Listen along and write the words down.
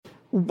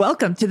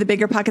Welcome to the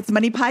Bigger Pockets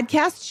Money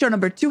Podcast, show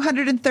number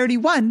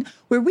 231,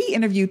 where we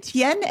interview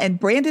Tien and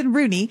Brandon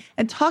Rooney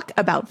and talk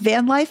about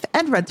van life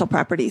and rental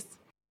properties.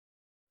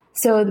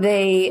 So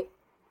they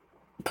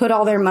put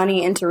all their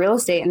money into real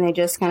estate and they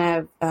just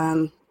kind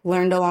of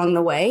learned along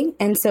the way.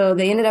 And so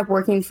they ended up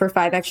working for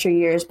 5 extra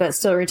years, but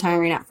still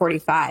retiring at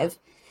 45.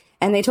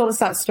 And they told us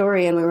that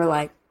story and we were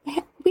like,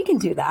 yeah, we can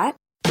do that.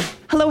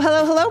 Hello,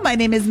 hello, hello. My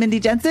name is Mindy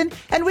Jensen.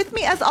 And with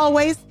me, as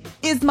always,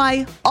 is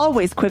my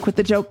always quick with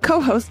the joke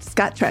co-host,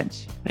 Scott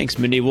Trench. Thanks,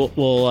 Mindy.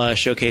 We'll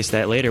showcase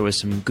that later with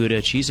some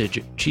Gouda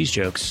cheese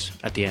jokes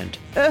at the end.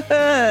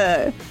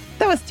 That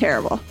was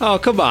terrible. Oh,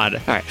 come on.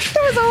 All right.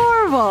 That was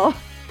horrible.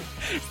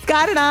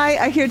 Scott and I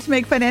are here to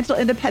make financial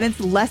independence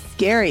less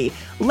scary,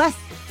 less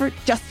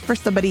for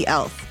somebody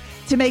else,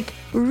 to make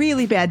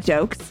really bad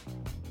jokes,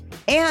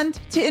 and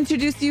to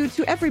introduce you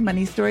to every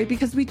money story,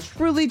 because we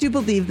truly do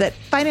believe that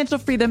financial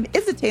freedom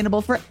is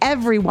attainable for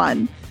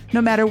everyone, no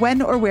matter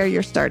when or where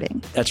you're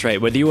starting. That's right.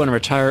 Whether you want to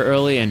retire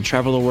early and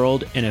travel the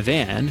world in a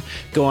van,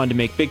 go on to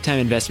make big-time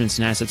investments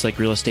in assets like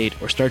real estate,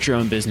 or start your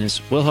own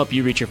business, we'll help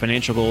you reach your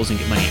financial goals and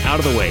get money out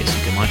of the way so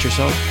you can launch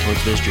yourself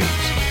towards those dreams.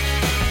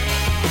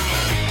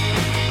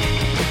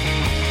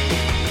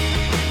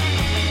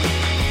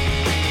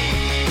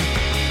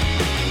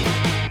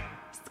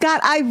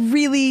 Scott, I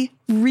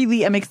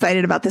really am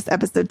excited about this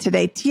episode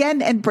today.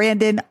 Tien and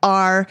Brandon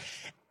are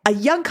a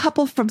young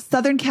couple from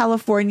Southern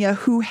California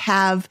who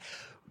have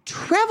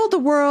traveled the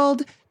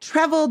world,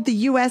 traveled the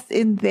U.S.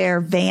 in their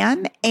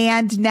van,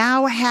 and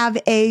now have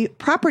a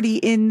property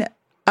in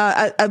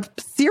a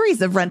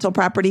series of rental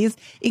properties,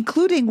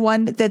 including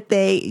one that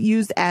they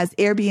use as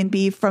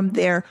Airbnb from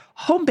their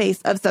home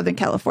base of Southern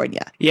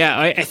California. Yeah,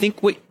 I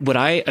think what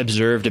I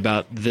observed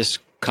about this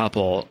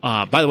couple,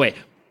 by the way,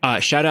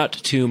 shout out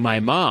to my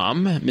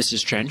mom,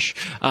 Mrs. Trench,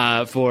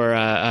 for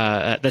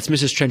that's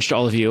Mrs. Trench to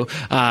all of you,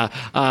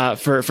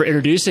 for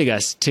introducing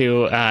us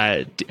to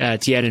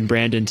Tien and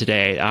Brandon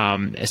today.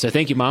 So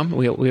thank you, Mom.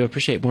 We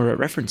appreciate more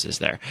references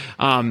there.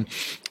 But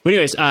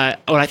anyways, what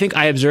I think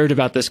I observed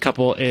about this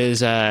couple is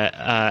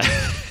that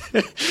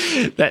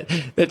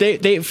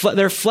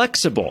they're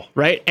flexible,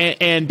 right?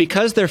 And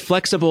because they're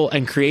flexible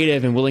and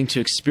creative and willing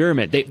to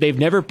experiment, they've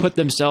never put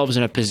themselves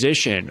in a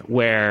position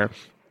where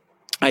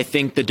I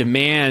think the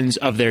demands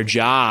of their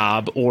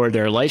job or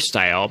their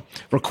lifestyle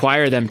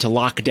require them to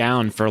lock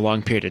down for a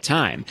long period of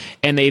time.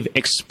 And they've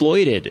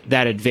exploited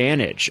that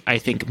advantage, I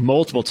think,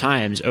 multiple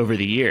times over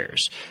the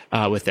years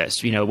with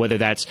this, whether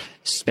that's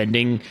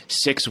spending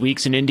 6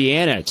 weeks in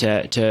Indiana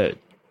to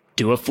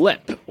do a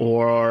flip,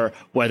 or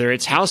whether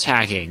it's house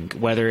hacking,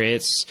 whether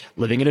it's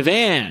living in a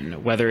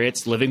van, whether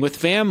it's living with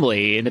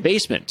family in the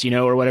basement,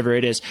 or whatever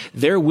it is.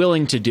 They're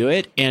willing to do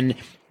it. And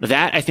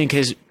that, I think,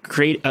 has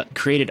created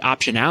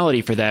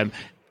optionality for them,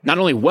 not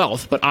only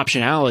wealth, but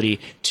optionality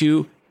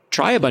to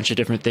try a bunch of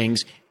different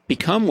things,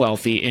 become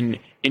wealthy in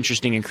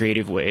interesting and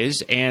creative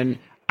ways, and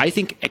I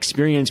think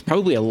experience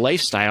probably a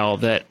lifestyle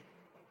that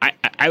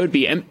I would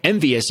be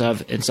envious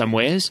of in some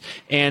ways,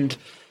 and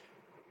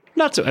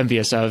not so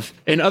envious of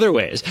in other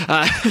ways.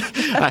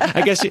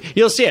 I guess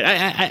you'll see it.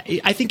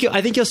 I think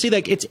you'll see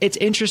like it's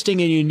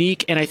interesting and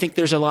unique, and I think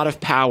there's a lot of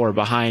power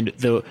behind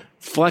the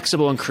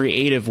flexible and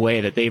creative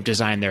way that they've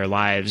designed their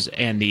lives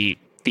and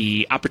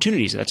the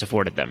opportunities that's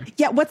afforded them.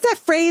 Yeah, what's that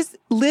phrase?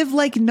 Live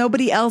like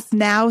nobody else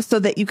now so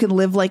that you can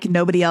live like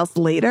nobody else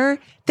later.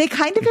 They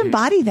kind of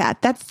embody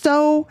that. That's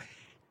so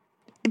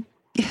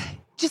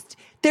just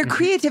their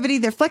creativity,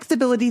 their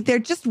flexibility, their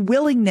just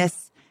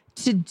willingness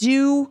to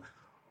do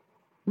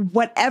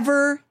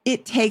whatever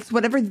it takes,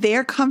 whatever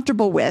they're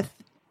comfortable with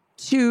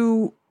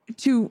to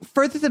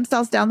further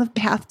themselves down the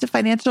path to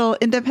financial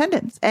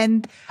independence.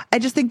 And I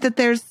just think that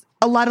there's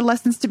a lot of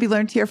lessons to be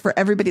learned here for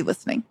everybody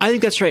listening. I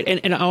think that's right.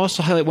 And I'll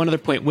also highlight one other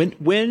point.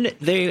 When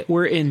they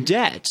were in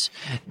debt,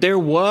 there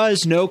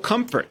was no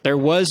comfort. There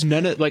was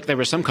none of, there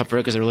was some comfort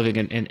because they were living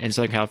in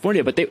Southern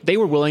California, but they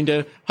were willing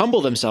to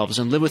humble themselves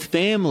and live with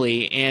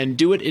family and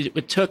do what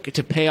it took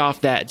to pay off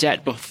that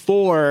debt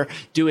before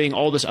doing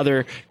all this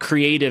other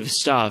creative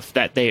stuff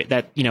that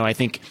I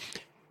think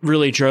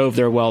really drove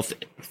their wealth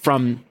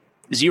from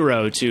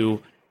zero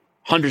to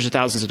hundreds of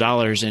thousands of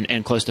dollars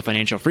and close to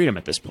financial freedom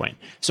at this point.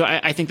 So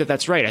I think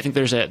that's right. I think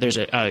there's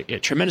a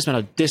tremendous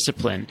amount of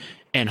discipline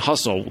and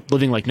hustle,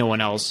 living like no one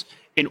else,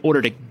 in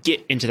order to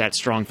get into that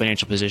strong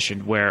financial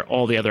position where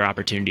all the other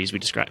opportunities we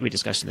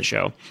discussed in the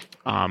show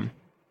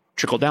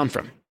trickle down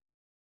from.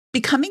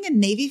 Becoming a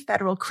Navy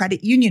Federal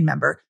Credit Union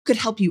member could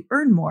help you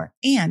earn more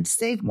and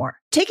save more.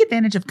 Take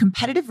advantage of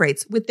competitive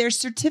rates with their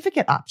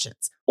certificate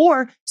options,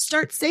 or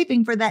start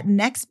saving for that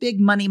next big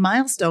money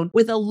milestone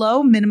with a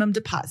low minimum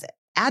deposit.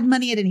 Add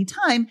money at any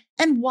time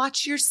and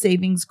watch your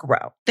savings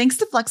grow. Thanks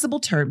to flexible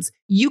terms,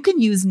 you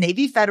can use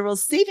Navy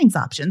Federal's savings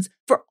options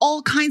for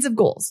all kinds of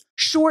goals,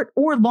 short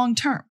or long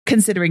term.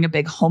 Considering a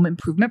big home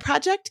improvement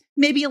project,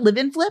 maybe a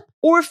live-in flip,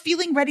 or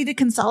feeling ready to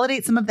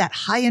consolidate some of that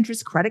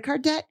high-interest credit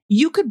card debt,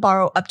 you could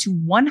borrow up to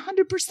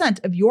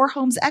 100% of your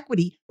home's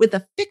equity with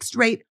a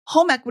fixed-rate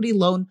home equity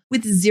loan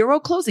with zero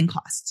closing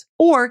costs,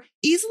 or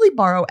easily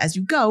borrow as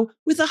you go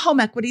with a home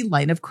equity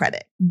line of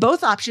credit.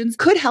 Both options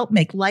could help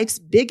make life's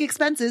big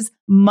expenses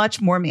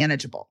much more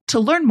manageable. To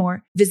learn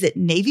more, visit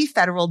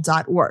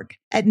NavyFederal.org.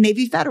 At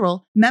Navy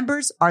Federal,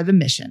 members are the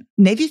mission.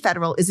 Navy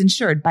Federal is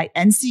insured by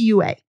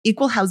NCUA,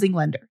 Equal Housing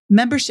Lender.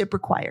 Membership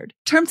required.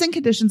 Terms and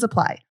conditions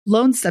apply.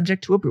 Loans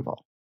subject to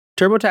approval.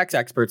 TurboTax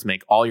experts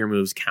make all your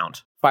moves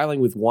count, filing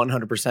with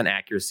 100%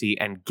 accuracy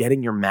and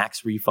getting your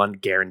max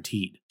refund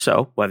guaranteed.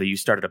 So, whether you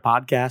started a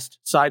podcast,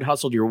 side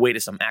hustled your way to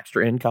some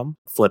extra income,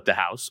 flipped a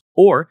house,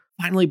 or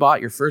finally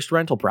bought your first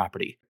rental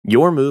property,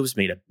 your moves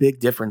made a big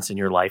difference in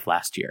your life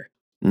last year.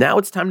 Now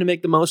it's time to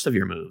make the most of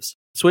your moves.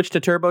 Switch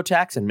to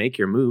TurboTax and make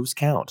your moves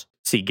count.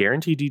 See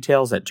guarantee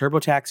details at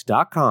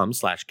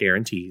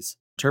TurboTax.com/guarantees.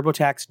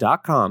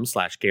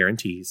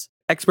 TurboTax.com/guarantees.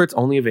 Experts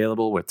only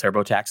available with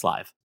TurboTax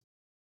Live.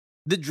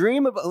 The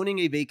dream of owning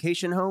a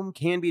vacation home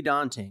can be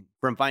daunting.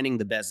 From finding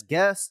the best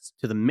guests,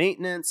 to the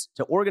maintenance,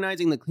 to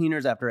organizing the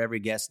cleaners after every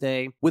guest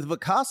stay. With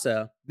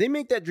Vacasa, they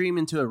make that dream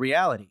into a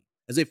reality.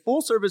 As a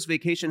full-service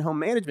vacation home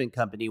management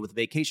company with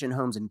vacation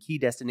homes in key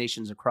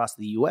destinations across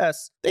the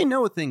U.S., they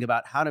know a thing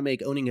about how to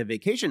make owning a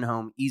vacation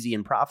home easy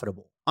and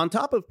profitable. On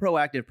top of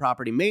proactive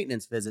property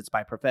maintenance visits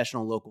by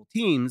professional local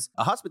teams,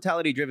 a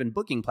hospitality-driven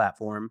booking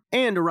platform,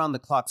 and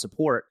around-the-clock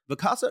support,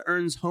 Vacasa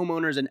earns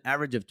homeowners an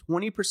average of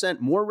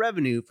 20% more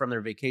revenue from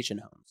their vacation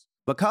homes.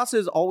 Vacasa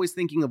is always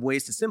thinking of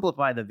ways to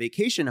simplify the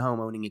vacation home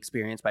owning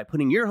experience by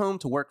putting your home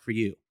to work for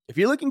you. If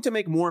you're looking to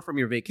make more from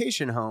your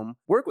vacation home,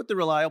 work with the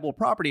reliable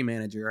property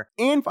manager,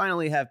 and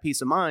finally have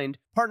peace of mind,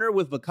 partner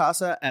with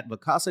Vacasa at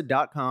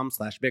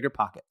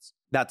vacasa.com/biggerpockets.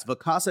 That's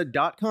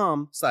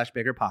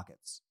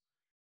vacasa.com/biggerpockets.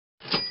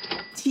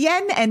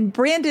 Tien and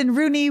Brandon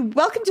Rooney,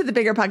 welcome to the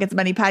Bigger Pockets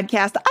Money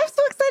Podcast. I'm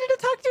so excited to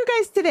talk to you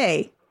guys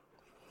today.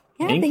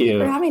 Yeah, thank you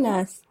for having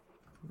us.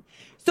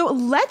 So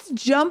let's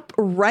jump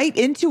right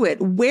into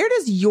it. Where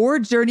does your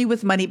journey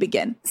with money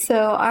begin? So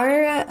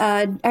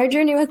our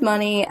journey with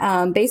money,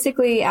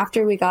 basically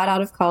after we got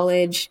out of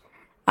college,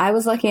 I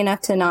was lucky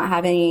enough to not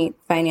have any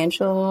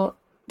financial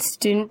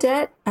student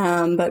debt,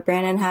 but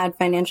Brandon had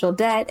financial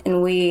debt,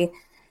 and we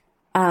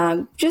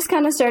just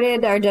kind of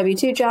started our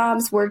W-2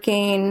 jobs,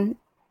 working,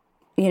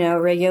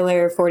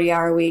 regular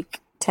 40-hour week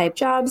type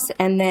jobs,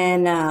 and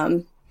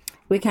then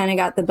we kind of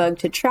got the bug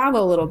to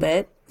travel a little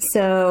bit.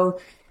 So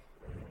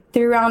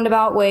through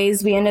roundabout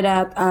ways, we ended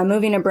up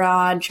moving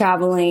abroad,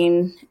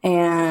 traveling,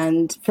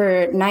 and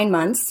for 9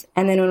 months.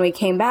 And then when we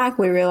came back,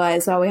 we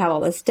realized, we have all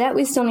this debt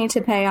we still need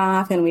to pay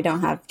off, and we don't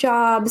have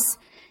jobs,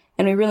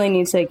 and we really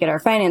need to get our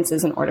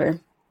finances in order.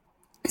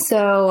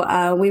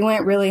 So we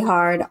went really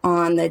hard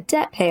on the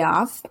debt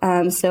payoff.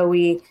 So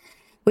we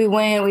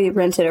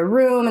rented a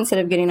room instead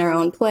of getting our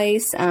own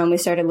place. We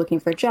started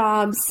looking for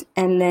jobs,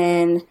 and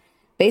then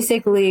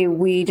basically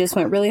we just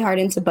went really hard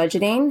into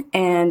budgeting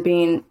and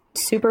being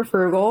super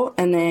frugal.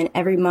 And then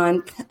every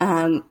month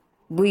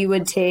we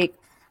would take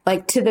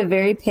to the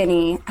very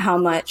penny how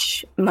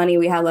much money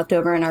we had left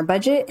over in our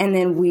budget. And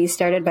then we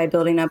started by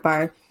building up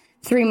our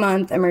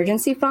 3-month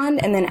emergency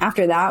fund. And then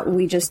after that,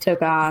 we just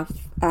took off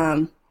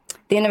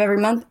the end of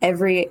every month,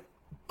 every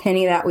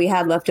penny that we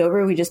had left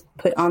over, we just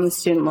put on the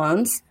student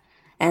loans.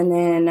 And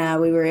then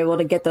we were able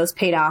to get those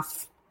paid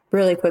off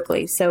really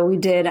quickly. So we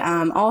did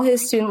all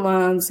his student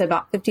loans,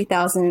 about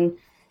 $50,000.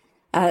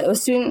 It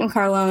was student and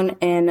car loan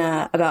in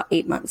about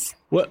 8 months.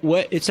 What?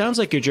 It sounds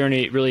like your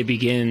journey really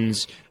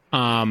begins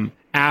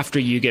after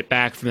you get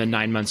back from the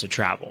 9 months of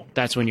travel.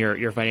 That's when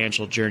your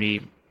financial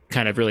journey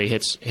kind of really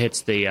hits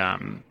the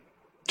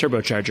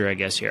turbocharger, I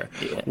guess, here.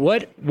 Yeah.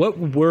 What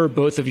were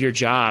both of your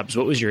jobs?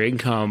 What was your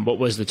income? What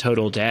was the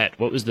total debt?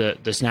 What was the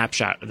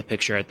snapshot of the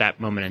picture at that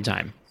moment in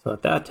time? So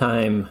at that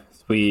time,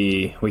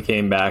 we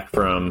came back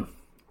from,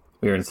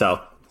 we were in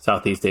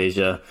Southeast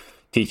Asia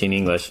teaching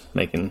English,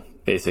 making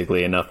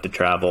basically enough to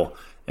travel.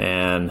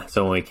 And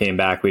so when we came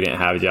back, we didn't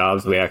have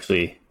jobs. We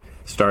actually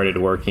started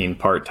working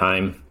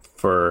part-time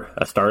for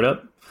a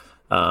startup,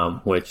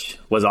 which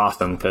was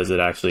awesome because it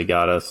actually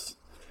got us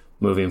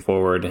moving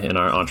forward in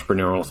our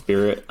entrepreneurial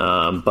spirit.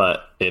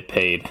 But it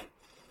paid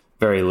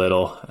very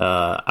little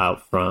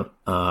out front.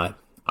 I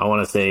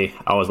want to say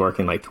I was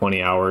working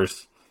 20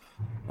 hours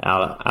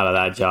out of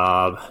that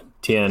job.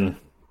 Tien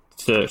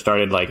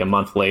started a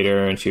month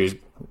later, and she was,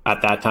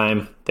 at that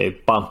time, they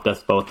bumped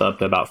us both up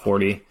to about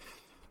 40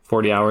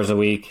 hours a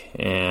week,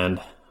 and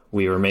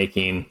we were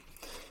making,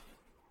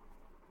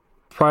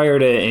 prior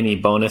to any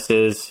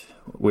bonuses,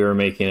 we were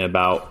making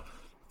about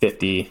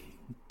 50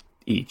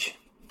 each.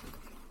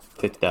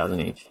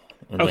 50,000 each.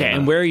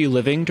 And where are you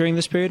living during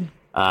this period?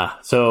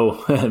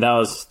 So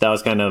that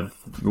was kind of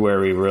where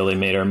we really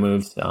made our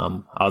moves.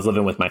 I was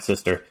living with my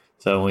sister.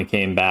 So when we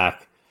came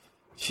back,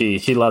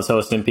 she loves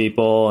hosting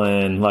people,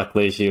 and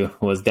luckily she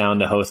was down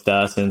to host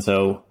us. And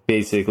so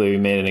basically we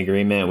made an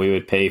agreement. We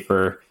would pay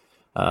for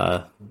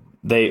all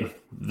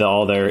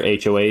their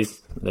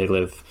HOAs. They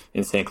live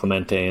in San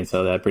Clemente, and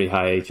so they had pretty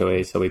high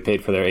HOAs. So we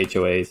paid for their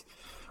HOAs,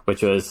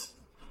 which was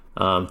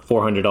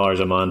 $400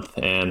 a month,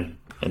 and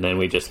then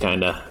we just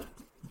kind of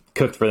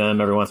cooked for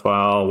them every once in a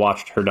while,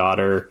 watched her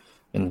daughter,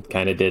 and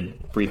kind of did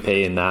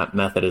repay in that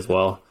method as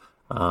well.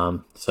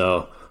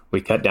 So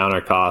we cut down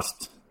our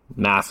costs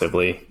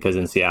massively, because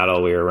in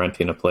Seattle we were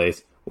renting a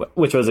place,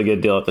 which was a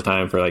good deal at the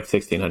time for like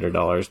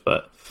 $1,600,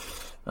 but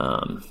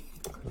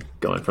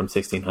going from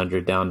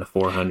 $1,600 down to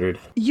 $400.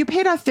 You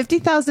paid off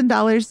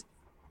 $50,000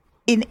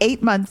 in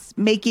 8 months,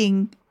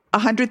 making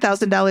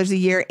 $100,000 a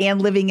year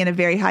and living in a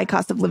very high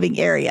cost of living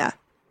area.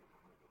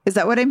 Is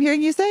that what I'm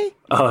hearing you say?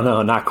 Oh,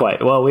 no, not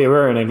quite. Well, we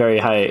were in a very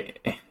high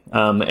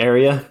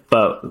area,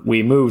 but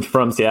we moved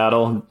from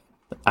Seattle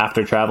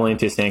after traveling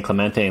to San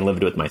Clemente and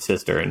lived with my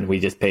sister, and we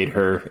just paid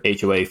her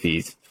HOA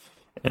fees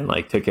and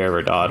like took care of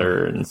her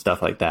daughter and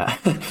stuff like that.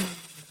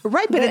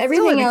 Right, but it's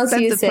everything still an else you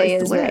expensive say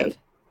place is to live. right.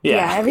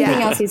 Yeah,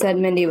 everything else you said,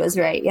 Mindy, was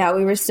right. Yeah,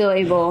 we were still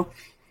able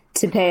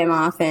to pay him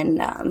off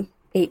in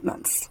 8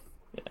 months.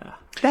 Yeah.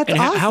 That's And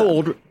awesome. how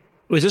old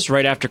was this?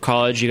 Right after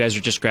college? You guys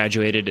are just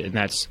graduated, and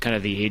that's kind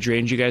of the age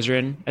range you guys are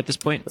in at this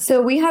point?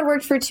 So we had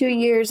worked for 2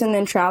 years and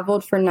then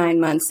traveled for 9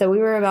 months. So we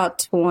were about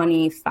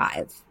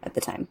 25 at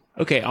the time.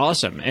 Okay,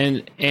 awesome.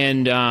 And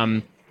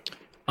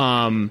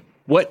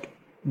what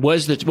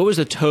was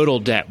the total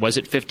debt? Was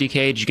it $50K?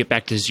 Did you get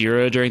back to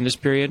zero during this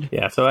period?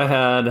 Yeah, so I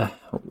had,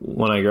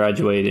 when I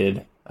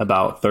graduated,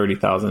 about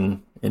 $30,000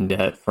 in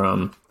debt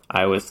from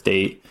Iowa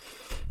State,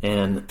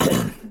 and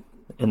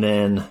and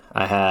then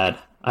I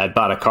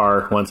bought a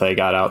car once I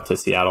got out to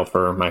Seattle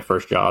for my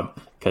first job,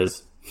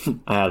 because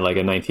I had like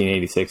a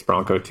 1986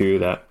 Bronco 2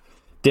 that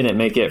didn't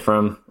make it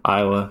from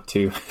Iowa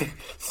to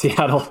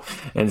Seattle,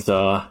 and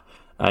so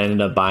I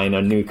ended up buying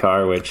a new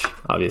car, which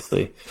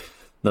obviously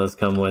those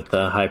come with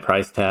a high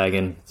price tag.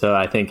 And so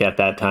I think at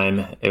that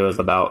time it was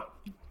about,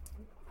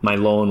 my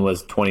loan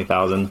was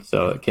 $20,000,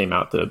 so it came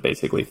out to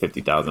basically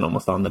 $50,000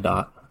 almost on the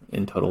dot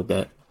in total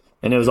debt,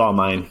 and it was all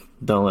mine.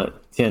 Don't let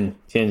Tien,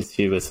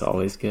 she was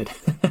always good.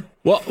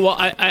 Well,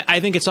 I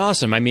think it's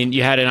awesome. I mean,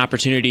 you had an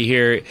opportunity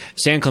here.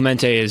 San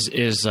Clemente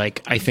is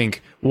like, I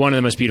think, one of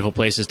the most beautiful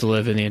places to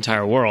live in the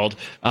entire world.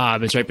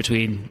 It's right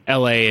between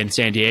LA and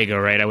San Diego,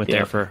 right? I went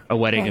there for a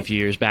wedding a few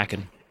years back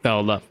and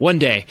fell in love. One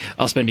day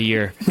I'll spend a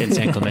year in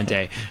San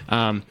Clemente.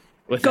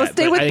 Go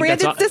stay with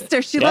Brandon's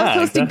sister. She loves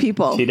hosting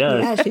people. She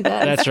does. Yeah, she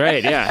does. That's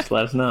right. Yeah. Just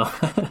let us know.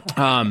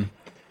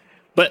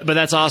 But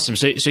that's awesome.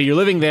 So you're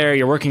living there,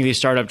 you're working these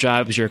startup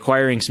jobs, you're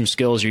acquiring some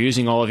skills, you're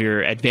using all of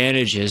your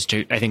advantages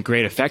to, I think,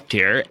 great effect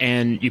here,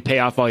 and you pay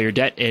off all your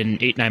debt in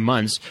 8-9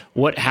 months.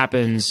 What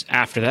happens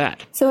after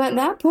that? So at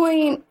that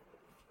point,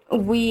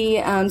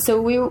 his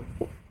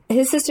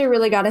sister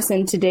really got us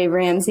into Dave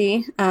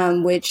Ramsey,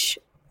 which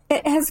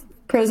it has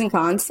pros and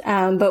cons,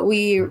 but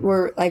we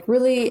were like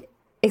really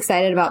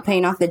excited about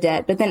paying off the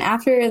debt. But then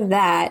after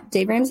that,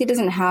 Dave Ramsey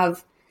doesn't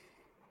have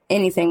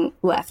anything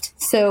left.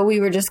 So we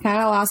were just kind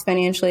of lost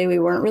financially. We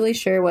weren't really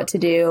sure what to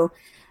do.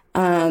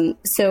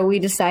 So we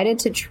decided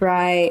to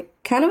try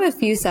kind of a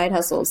few side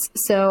hustles.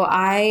 So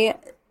I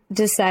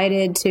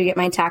decided to get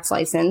my tax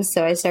license.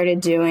 So I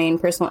started doing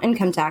personal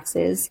income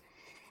taxes.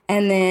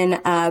 And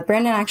then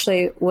Brandon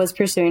actually was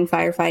pursuing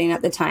firefighting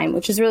at the time,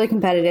 which is really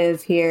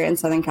competitive here in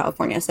Southern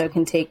California. So it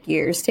can take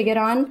years to get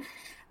on.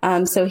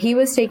 So he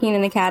was taking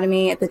an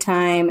academy at the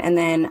time. And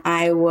then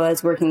I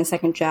was working the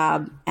second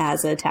job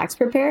as a tax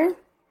preparer,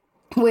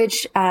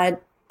 which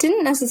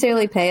didn't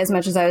necessarily pay as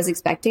much as I was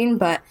expecting,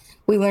 but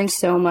we learned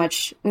so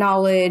much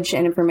knowledge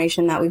and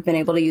information that we've been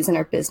able to use in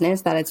our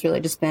business that it's really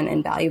just been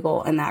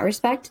invaluable in that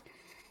respect.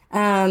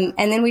 And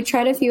then we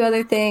tried a few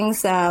other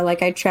things.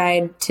 Like I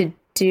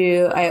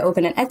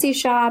opened an Etsy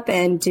shop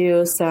and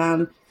do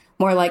some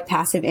more like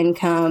passive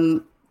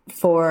income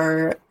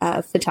for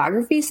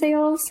photography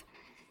sales.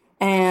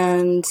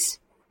 And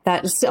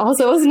that just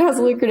also wasn't as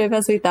lucrative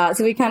as we thought.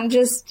 So we kind of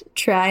just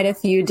tried a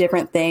few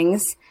different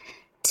things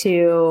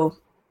to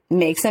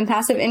make some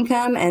passive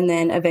income, and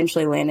then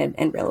eventually landed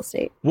in real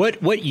estate.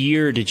 What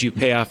year did you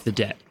pay off the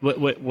debt?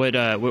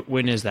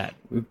 When is that?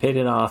 We paid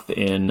it off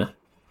we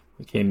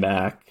came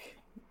back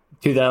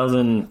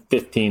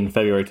 2015,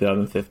 February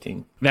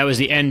 2015. That was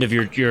the end of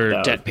your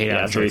debt paid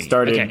out. So we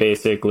started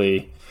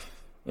basically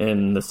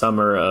in the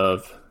summer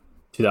of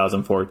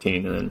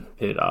 2014 and then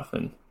paid it off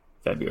in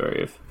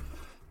February of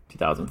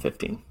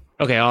 2015.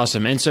 Okay,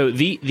 awesome. And so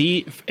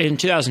in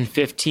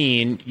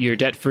 2015, you're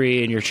debt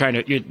free, and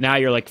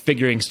you're like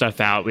figuring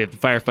stuff out. We have the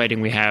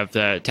firefighting, we have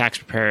the tax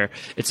preparer.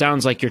 It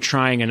sounds like you're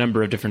trying a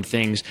number of different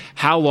things.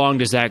 How long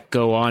does that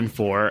go on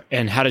for,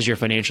 and how does your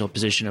financial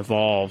position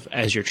evolve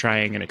as you're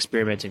trying and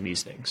experimenting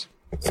these things?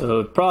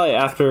 So at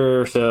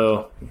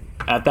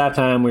that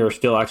time we were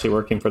still actually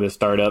working for the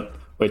startup,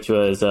 which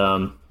was it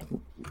was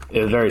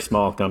a very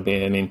small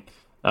company. I mean,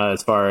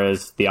 as far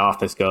as the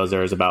office goes,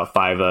 there was about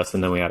 5 of us,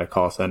 and then we had a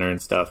call center and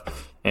stuff.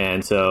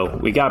 And so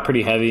we got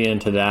pretty heavy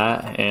into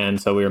that.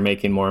 And so we were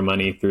making more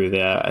money through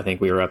that. I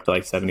think we were up to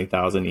like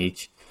 70,000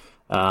 each.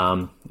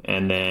 And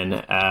then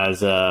as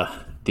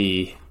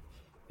the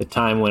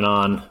time went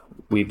on,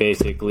 we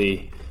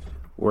basically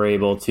were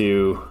able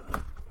to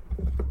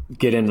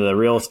get into the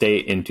real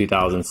estate in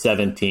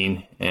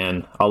 2017.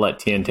 And I'll let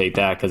Tien take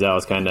that because that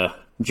was kind of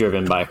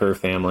driven by her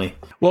family.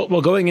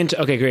 Well, going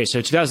into, okay, great.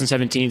 So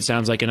 2017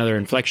 sounds like another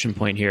inflection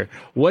point here.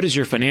 What is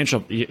your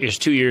financial, as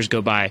 2 years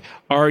go by,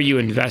 are you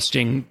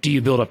investing? Do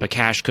you build up a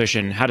cash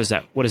cushion? What does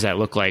that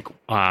look like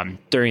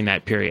during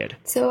that period?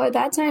 So at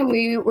that time,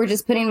 we were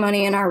just putting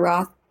money in our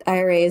Roth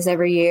IRAs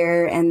every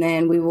year. And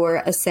then we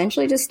were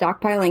essentially just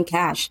stockpiling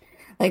cash.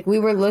 Like we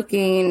were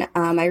looking,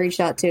 I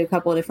reached out to a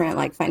couple of different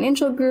like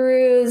financial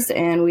gurus,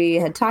 and we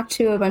had talked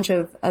to a bunch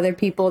of other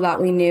people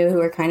that we knew who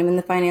were kind of in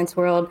the finance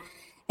world.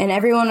 And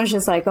everyone was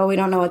just like, oh, we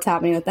don't know what's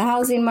happening with the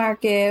housing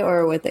market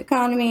or with the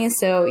economy.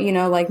 So,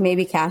 like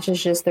maybe cash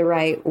is just the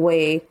right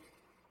way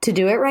to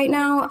do it right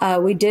now.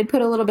 We did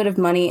put a little bit of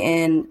money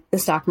in the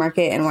stock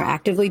market and we're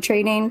actively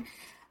trading,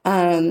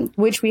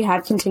 which we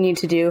have continued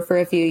to do for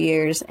a few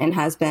years and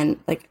has been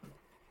like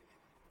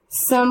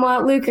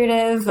somewhat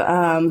lucrative,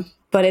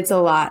 but it's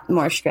a lot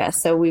more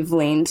stress. So we've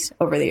leaned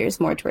over the years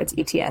more towards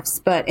ETFs.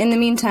 But in the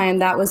meantime,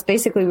 that was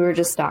basically we were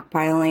just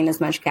stockpiling as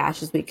much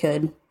cash as we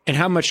could. And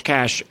how much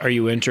cash are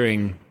you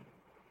entering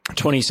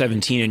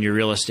 2017 in your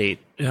real estate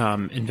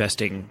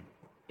investing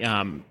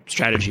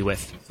strategy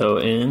with? So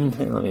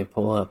let me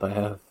pull up. I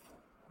have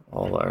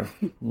all our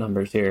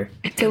numbers here.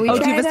 So we do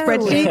you have a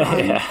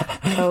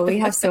spreadsheet? Oh, we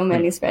have so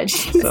many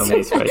spreadsheets. So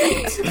many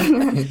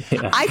spreadsheets.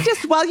 Yeah.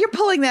 While you're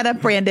pulling that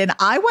up, Brandon,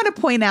 I want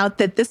to point out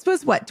that this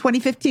was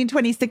 2015,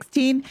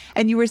 2016.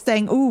 And you were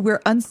saying, oh,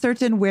 we're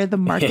uncertain where the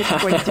market's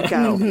going to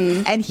go.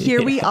 Mm-hmm. And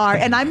here we are.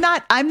 And I'm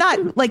not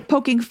like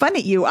poking fun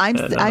at you.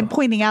 I'm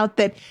pointing out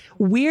that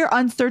we're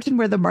uncertain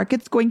where the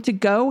market's going to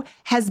go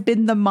has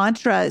been the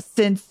mantra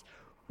since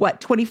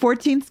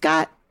 2014,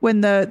 Scott?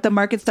 When the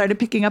market started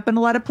picking up in a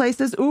lot of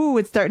places. Ooh,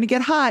 it's starting to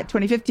get hot.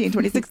 2015,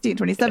 2016,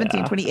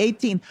 2017,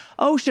 2018.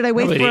 Oh, should I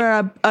wait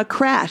for a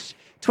crash?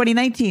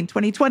 2019,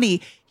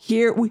 2020.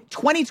 Here,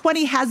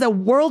 2020 has a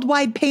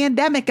worldwide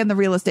pandemic and the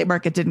real estate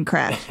market didn't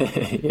crash.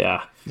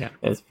 Yeah.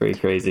 It's pretty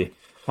crazy.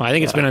 Well, I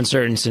think it's been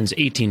uncertain since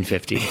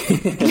 1850.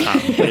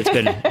 But it's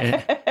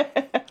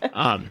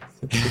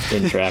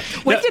been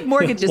tracked. When did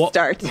mortgages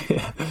start?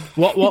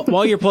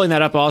 While you're pulling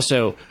that up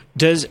also,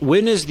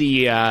 when is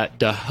the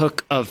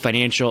hook of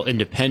financial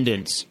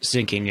independence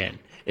sinking in?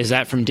 Is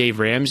that from Dave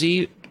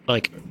Ramsey,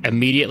 like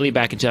immediately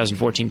back in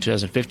 2014,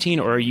 2015,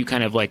 or are you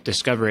kind of like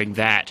discovering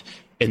that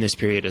in this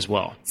period as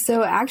well?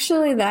 So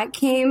actually that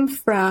came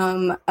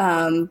from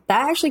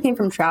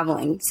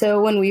traveling.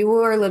 So when we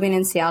were living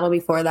in Seattle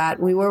before that,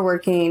 we were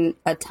working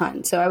a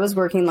ton. So I was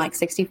working like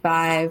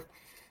 65,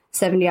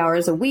 70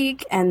 hours a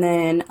week. And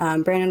then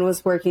Brandon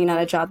was working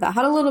at a job that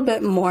had a little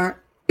bit more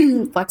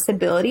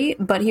flexibility,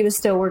 but he was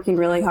still working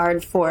really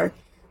hard for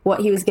what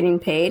he was getting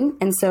paid.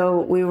 And so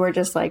we were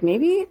just like,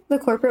 maybe the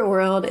corporate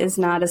world is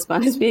not as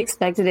fun as we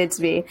expected it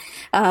to be.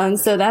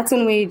 So that's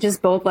when we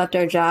just both left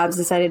our jobs,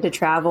 decided to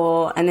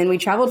travel. And then we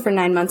traveled for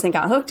 9 months and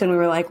got hooked. And we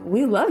were like,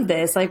 we love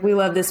this. Like, we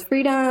love this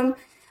freedom.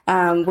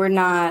 We're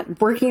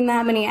not working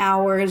that many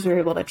hours. We were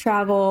able to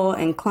travel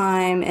and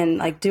climb and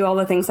like do all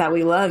the things that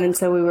we love. And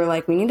so we were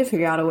like, we need to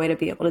figure out a way to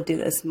be able to do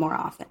this more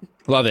often.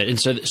 Love it. And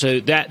so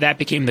that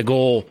became the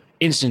goal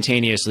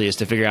instantaneously, is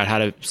to figure out how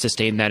to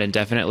sustain that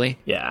indefinitely.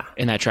 Yeah.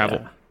 In that travel.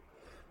 Yeah.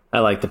 I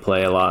like to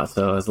play a lot.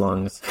 So as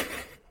long as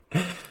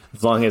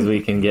we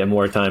can get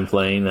more time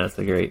playing, that's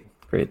a great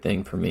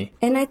thing for me.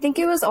 And I think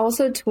it was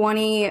also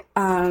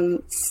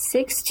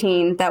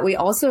 2016 that we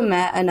also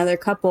met another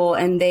couple,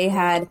 and they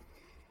had,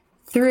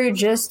 through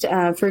just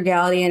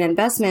frugality and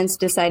investments,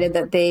 decided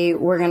that they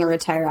were going to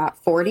retire at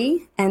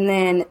 40. And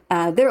then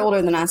they're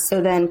older than us.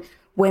 So then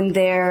when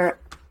their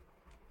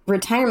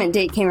retirement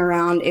date came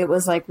around, it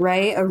was like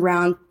right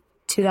around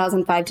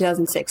 2005,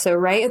 2006. So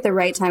right at the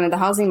right time of the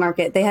housing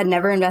market. They had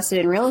never invested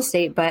in real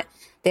estate, but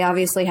they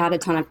obviously had a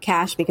ton of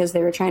cash because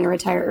they were trying to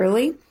retire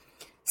early.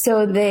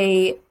 So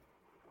they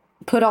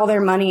put all their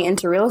money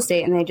into real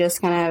estate, and they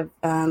just kind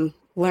of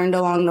learned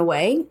along the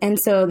way. And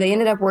so they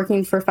ended up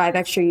working for 5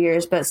 extra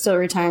years, but still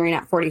retiring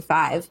at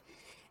 45.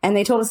 And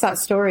they told us that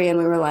story, and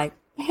we were like,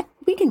 hey,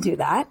 we can do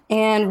that.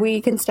 And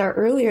we can start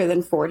earlier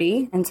than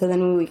 40. And so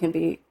then we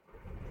can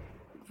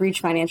reach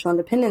financial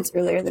independence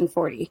earlier than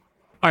 40.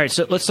 All right,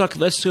 so let's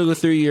go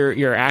through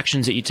your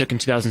actions that you took in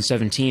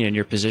 2017 and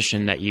your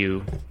position that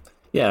you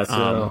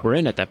were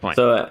in at that point.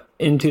 So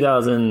in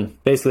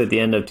basically at the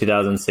end of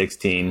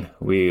 2016,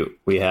 we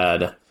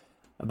had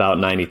about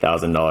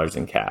 $90,000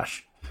 in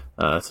cash.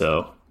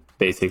 So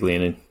basically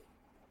in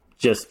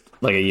just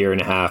like a year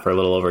and a half, or a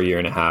little over a year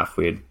and a half,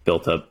 we had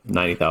built up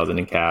 $90,000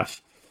 in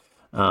cash.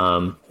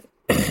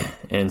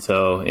 And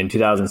so in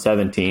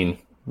 2017,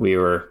 we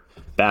were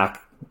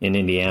back in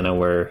Indiana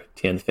where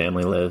Tien's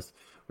family lives.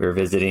 We were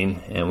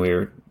visiting,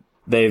 and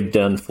they've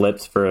done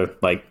flips for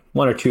like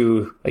 1 or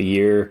 2 a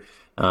year.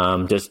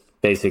 Just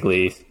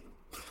basically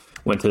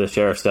went to the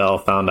sheriff's cell,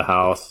 found a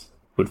house,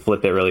 would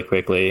flip it really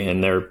quickly,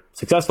 and they're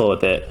successful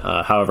with it.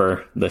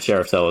 However, the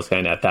sheriff's cell was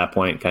kind of at that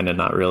point kind of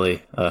not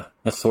really a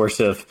source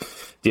of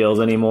deals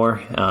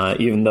anymore.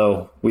 Even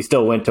though we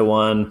still went to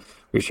one,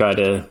 we tried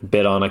to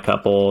bid on a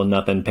couple,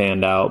 nothing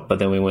panned out, but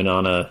then we went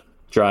on a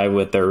drive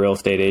with their real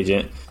estate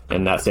agent,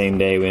 and that same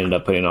day we ended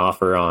up putting an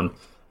offer on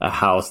a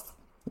house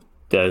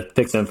to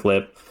fix and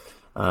flip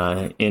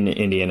in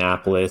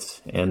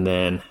Indianapolis. And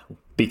then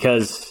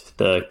because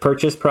the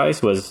purchase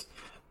price was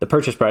going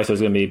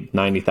to be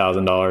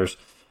 $90,000,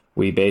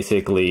 we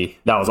basically,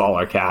 that was all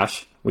our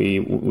cash.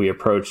 We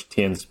approached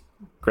Tien's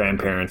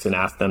grandparents and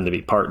asked them to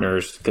be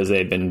partners because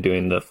they'd been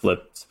doing the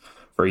flips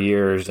for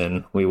years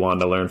and we wanted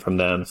to learn from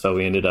them. So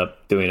we ended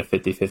up doing a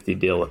 50-50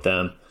 deal with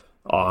them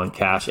on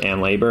cash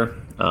and labor.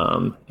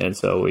 And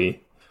so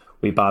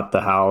we bought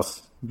the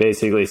house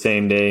basically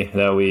same day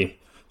that we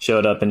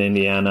showed up in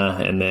Indiana.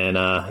 And then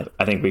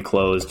I think we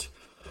closed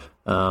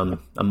a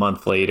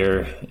month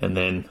later. And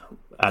then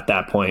at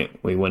that point,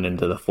 we went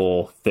into the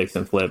full fix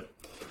and flip.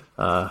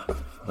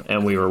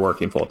 And we were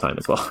working full time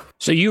as well.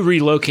 So you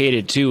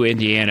relocated to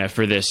Indiana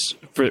for this,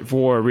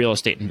 for real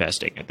estate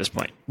investing at this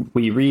point?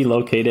 We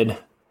relocated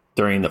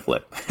during the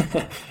flip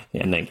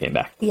and then came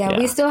back. Yeah,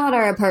 we still had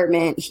our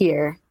apartment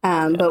here,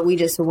 but we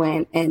just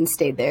went and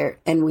stayed there,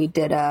 and we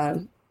did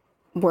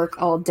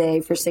work all day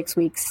for 6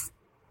 weeks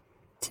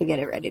to get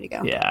it ready to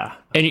go. Yeah.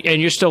 And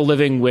you're still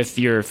living with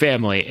your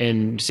family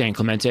in San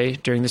Clemente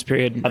during this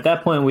period? At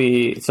that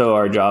point, so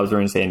our jobs were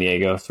in San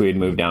Diego, so we'd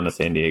moved down to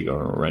San Diego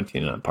and we're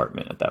renting an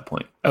apartment at that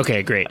point.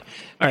 Okay, great.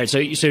 All right, so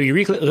you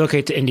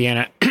relocate to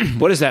Indiana.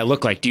 What does that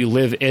look like? Do you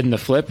live in the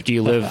flip? Do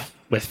you live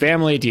with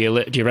family? Do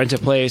you rent a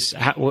place?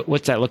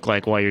 What's that look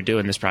like while you're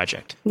doing this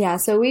project? Yeah,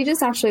 so we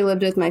just actually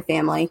lived with my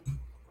family.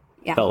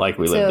 Yeah. Felt like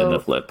we lived in the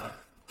flip.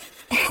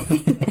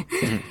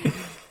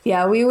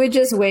 Yeah, we would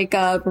just wake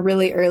up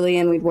really early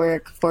and we'd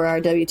work for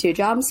our W-2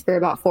 jobs for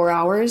about 4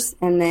 hours.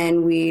 And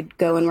then we'd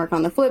go and work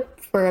on the flip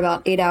for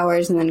about 8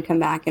 hours and then come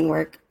back and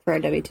work for our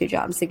W-2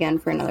 jobs again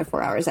for another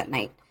 4 hours at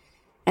night.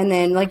 And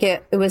then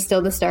it was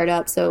still the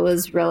startup, so it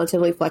was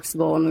relatively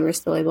flexible and we were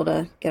still able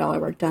to get all our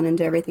work done and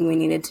do everything we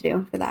needed to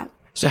do for that.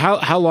 So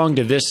how long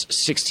did this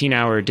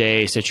 16-hour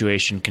day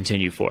situation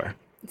continue for?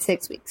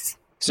 6 weeks.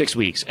 6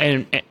 weeks.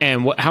 And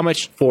how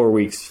much? 4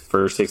 weeks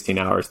for 16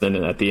 hours. Then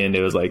at the end,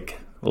 it was like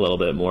a little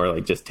bit more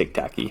like just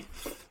tick-tacky.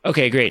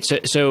 Okay, great.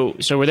 So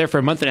we're there for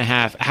a month and a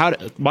half.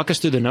 Walk us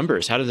through the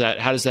numbers. How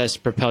does that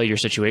propel your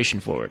situation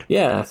forward?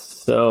 Yeah.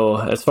 So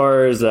as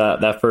far as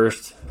that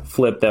first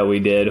flip that we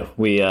did,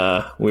 we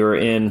were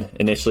in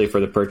initially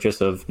for the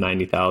purchase of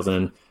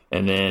 $90,000,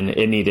 and then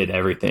it needed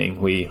everything.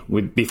 We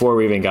before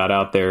we even got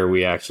out there,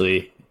 we had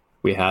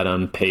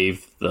them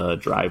pave the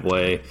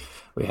driveway.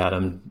 We had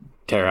them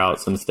tear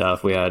out some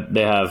stuff.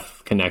 They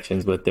have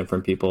connections with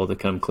different people to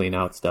come clean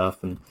out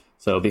stuff, and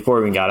so before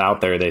we even got out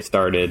there, they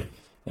started.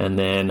 And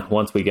then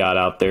once we got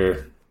out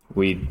there,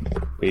 we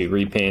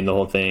repainted the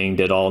whole thing,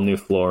 did all new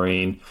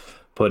flooring,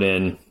 put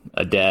in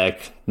a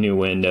deck, new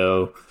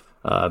window,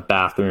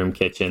 bathroom,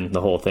 kitchen, the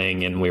whole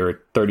thing. And we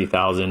were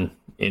 $30,000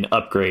 in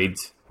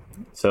upgrades.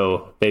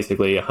 So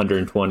basically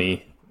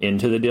 120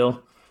 into the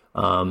deal.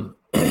 And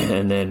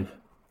then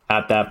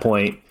at that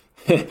point,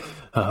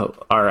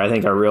 I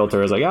think our realtor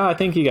was like, I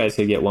think you guys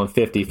could get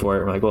 150 for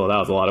it. We're like, well, that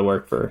was a lot of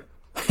work for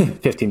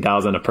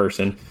 $15,000 a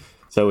person.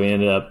 So we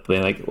ended up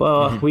being like,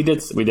 well, we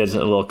did a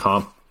little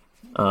comp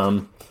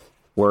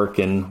work,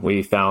 and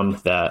we found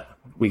that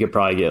we could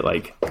probably get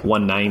like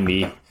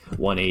 190,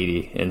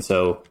 180. And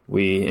so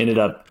we ended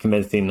up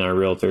convincing our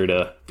realtor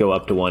to go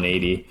up to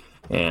 180.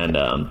 And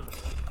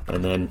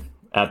then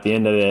at the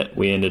end of it,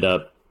 we ended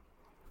up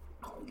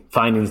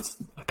finding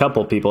a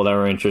couple people that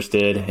were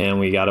interested, and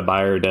we got a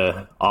buyer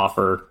to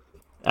offer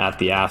at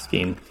the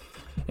asking.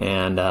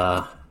 And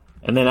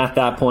then at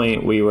that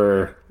point,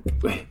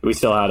 we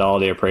still had all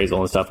the appraisal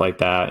and stuff like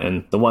that.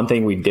 And the one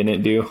thing we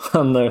didn't do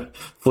on the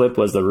flip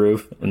was the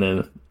roof. And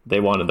then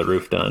they wanted the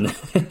roof done.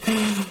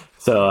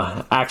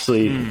 So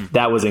actually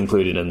that was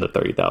included in the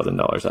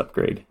 $30,000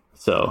 upgrade.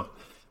 So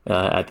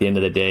at the end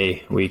of the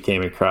day, we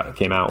came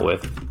out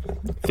with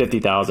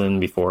 $50,000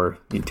 before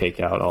you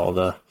take out all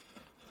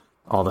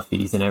the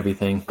fees and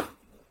everything.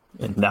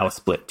 And that was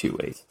split 2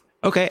 ways.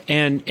 Okay,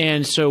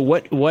 and so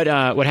what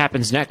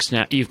happens next?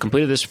 Now you've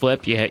completed this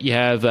flip.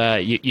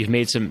 You've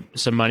made some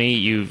money.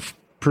 You've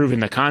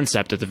proven the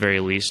concept at the very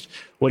least.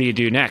 What do you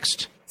do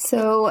next?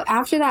 So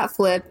after that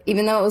flip,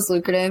 even though it was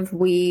lucrative,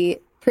 we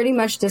pretty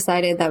much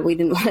decided that we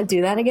didn't want to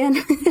do that again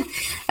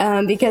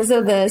because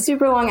of the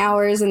super long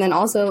hours, and then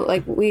also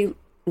like we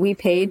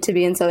paid to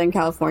be in Southern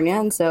California,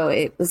 and so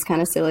it was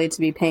kind of silly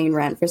to be paying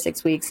rent for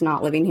 6 weeks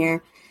not living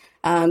here.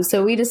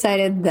 So we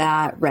decided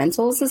that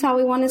rentals is how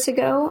we wanted to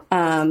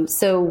go.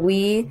 So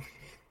we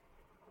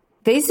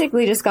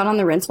basically just got on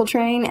the rental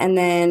train. And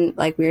then,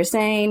 like we were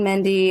saying,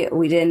 Mindy,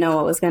 we didn't know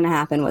what was going to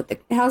happen with the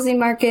housing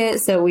market.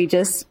 So we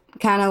just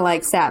kind of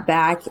like sat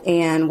back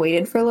and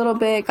waited for a little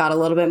bit, got a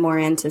little bit more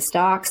into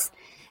stocks.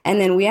 And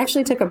then we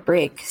actually took a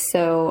break.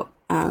 So,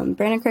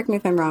 Brandon, correct me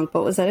if I'm wrong,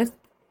 but was that a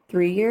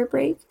 3-year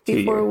break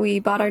before we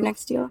bought our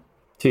next deal.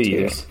 2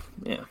 years.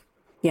 Yeah.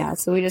 Yeah.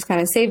 So we just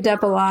kind of saved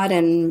up a lot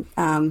and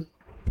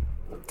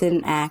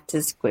didn't act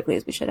as quickly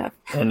as we should have.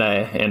 And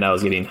I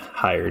was getting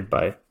hired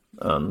by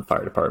the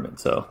fire department,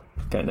 so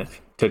kind of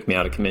took me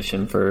out of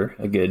commission for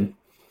a good,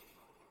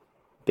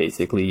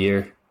 basically,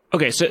 year.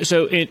 Okay,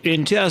 so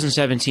in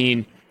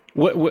 2017,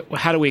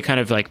 how do we kind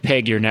of like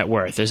peg your net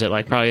worth? Is it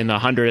like probably in the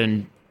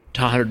 100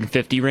 to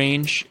 150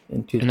 range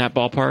in that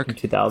ballpark? In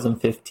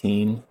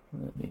 2015,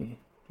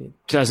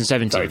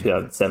 2017. Sorry,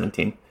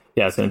 2017.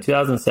 Yeah, so in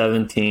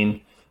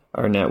 2017,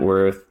 our net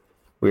worth,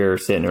 we were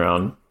sitting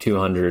around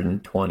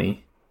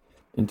 220.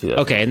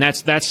 Okay, and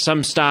that's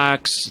some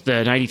stocks, the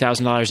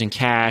 $90,000 in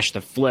cash,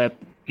 the flip,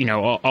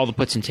 all the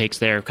puts and takes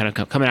there, kind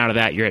of coming out of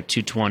that, you're at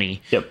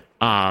 220. Yep.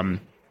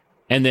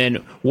 And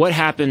then what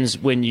happens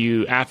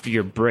after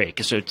your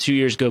break? So 2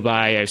 years go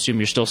by, I assume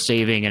you're still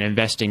saving and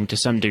investing to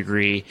some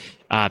degree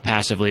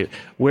passively.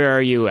 Where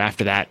are you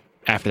after that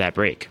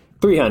break?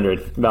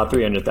 300, about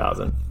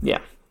 300,000. Yeah.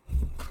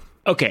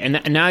 Okay,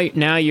 and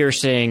now you're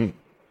saying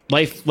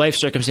life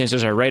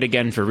circumstances are right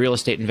again for real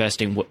estate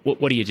investing.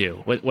 What do you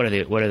do? What are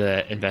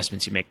the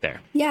investments you make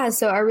there? Yeah,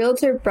 so our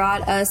realtor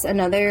brought us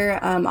another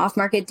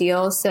off-market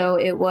deal. So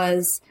it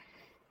was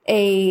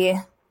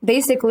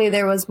basically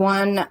there was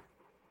one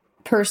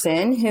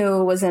person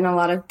who was in a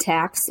lot of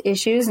tax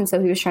issues, and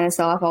so he was trying to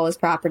sell off all his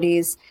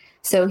properties.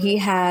 So he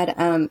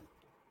had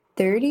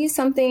 30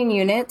 something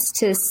units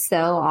to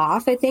sell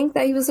off, I think,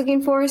 that he was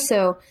looking for.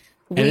 So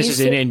this is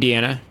in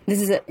Indiana?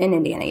 This is in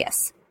Indiana,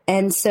 yes.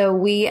 And so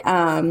we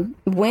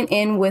went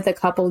in with a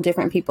couple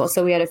different people.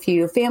 So we had a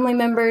few family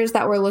members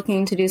that were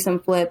looking to do some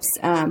flips.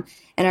 And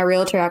our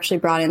realtor actually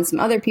brought in some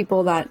other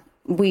people that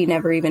we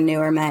never even knew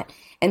or met.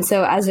 And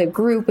so as a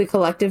group, we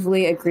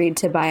collectively agreed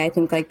to buy, I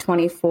think, like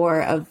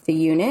 24 of the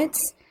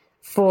units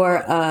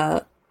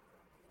for,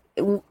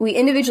 we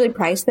individually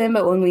priced them,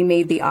 but when we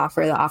made the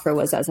offer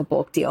was as a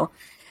bulk deal.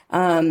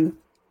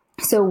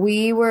 So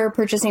we were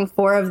purchasing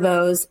 4 of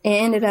those. It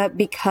ended up,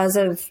 because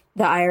of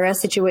the IRS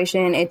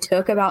situation, it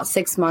took about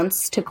 6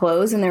 months to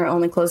close, and they were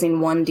only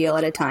closing one deal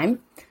at a time,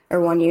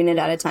 or one unit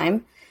at a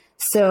time.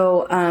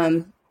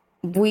 So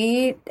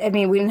we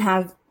didn't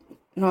have,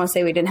 I don't want to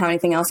say we didn't have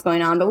anything else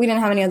going on, but we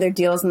didn't have any other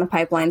deals in the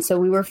pipeline. So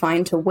we were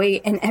fine to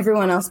wait, and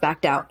everyone else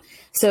backed out.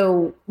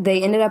 So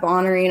they ended up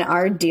honoring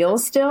our deal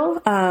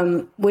still,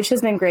 which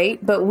has been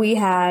great. But we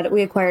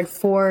acquired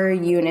 4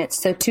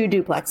 units, so 2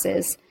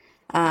 duplexes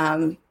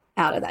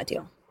out of that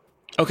deal.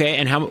 Okay,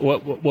 and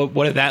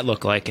what did that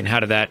look like, and how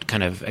did that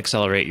kind of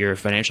accelerate your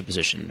financial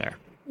position there?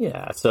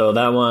 Yeah, so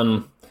that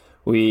one,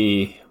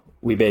 we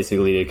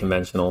basically did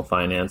conventional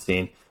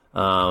financing,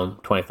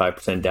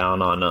 25%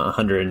 down on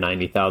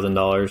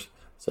 $190,000.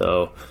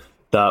 So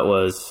that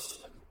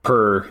was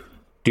per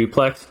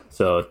duplex.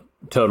 So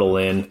total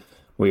in,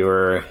 we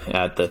were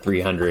at the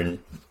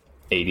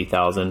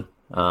 380,000.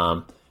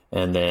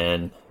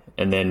 And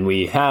then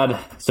we had,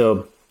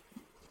 so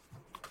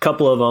a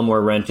couple of them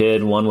were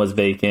rented, one was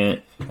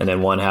vacant, and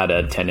then one had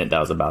a tenant that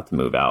was about to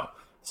move out.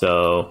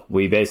 So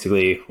we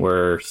basically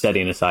were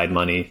setting aside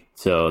money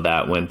so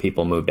that when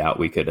people moved out,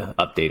 we could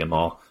update them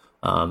all.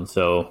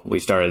 So we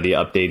started the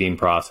updating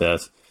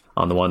process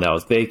on the one that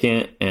was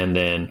vacant, and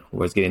then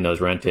was getting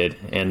those rented.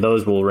 And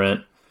those will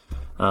rent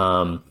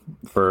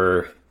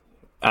for,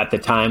 at the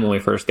time when we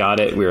first got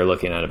it, we were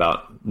looking at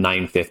about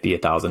 $950,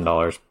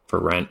 $1,000 for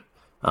rent.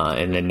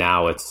 And then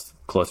now it's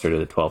closer to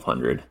the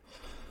 $1,200.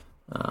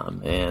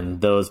 And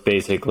those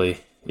basically,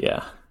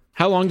 yeah.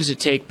 How long does it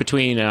take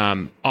between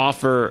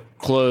offer,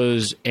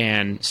 close,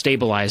 and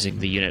stabilizing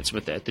the units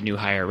with the new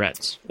higher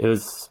rents? It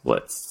was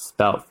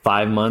about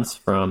 5 months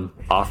from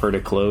offer to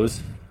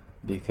close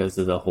because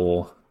of the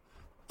whole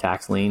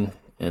tax lien,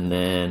 and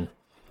then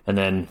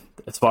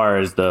as far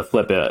as the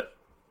flip it,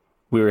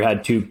 we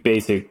had 2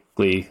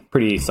 basically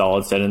pretty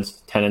solid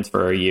tenants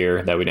for a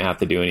year that we didn't have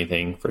to do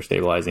anything for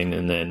stabilizing,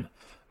 and then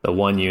the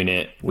one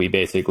unit we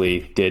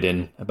basically did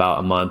in about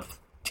a month.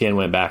 Tien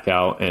went back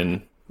out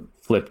and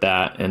flipped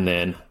that, and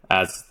then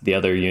as the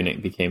other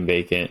unit became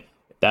vacant,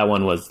 that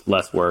one was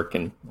less work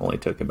and only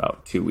took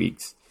about 2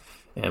 weeks,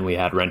 and we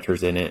had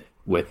renters in it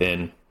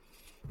within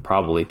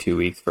probably 2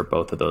 weeks for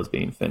both of those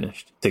being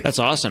finished. That's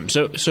awesome.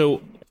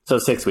 So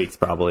 6 weeks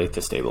probably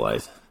to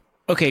stabilize.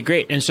 Okay,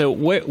 great. And so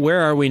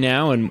where are we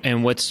now,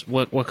 and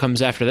what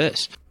comes after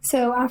this?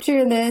 So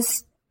after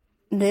this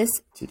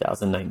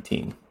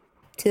 2019.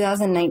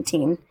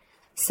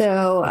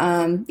 So,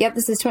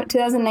 this is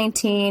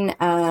 2019.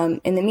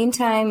 In the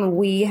meantime,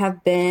 we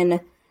have been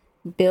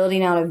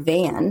building out a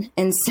van.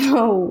 And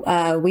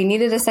so we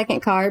needed a second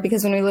car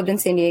because when we lived in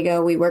San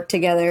Diego, we worked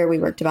together. We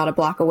worked about a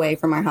block away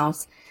from our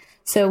house.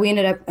 So we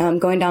ended up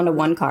going down to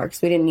one car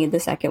because we didn't need the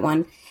second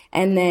one.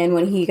 And then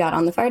when he got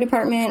on the fire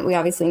department, we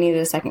obviously needed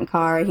a second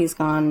car. He's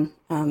gone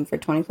for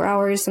 24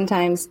 hours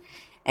sometimes.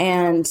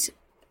 And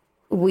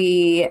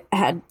we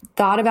had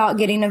thought about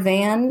getting a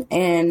van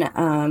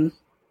and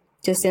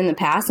just in the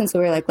past. And so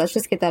we were like, let's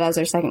just get that as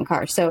our second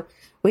car. So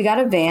we got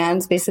a van.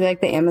 It's basically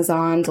like the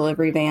Amazon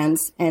delivery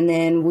vans. And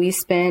then we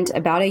spent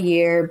about a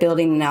year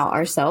building it out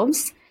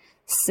ourselves.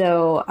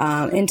 So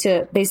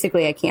into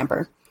basically a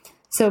camper.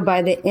 So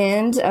by the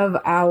end of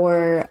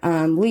our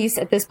lease,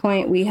 at this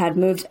point, we had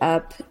moved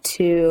up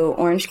to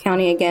Orange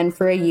County again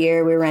for a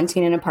year. We were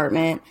renting an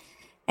apartment,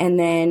 and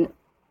then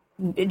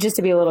just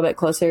to be a little bit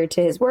closer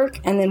to his work.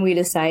 And then we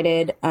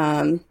decided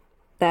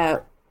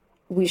that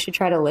we should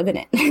try to live in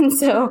it. And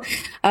so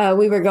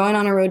we were going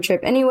on a road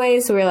trip anyway.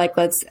 So we were like,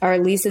 our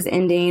lease is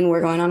ending.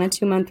 We're going on a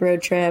 2-month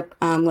road trip.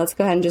 Let's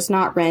go ahead and just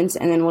not rent,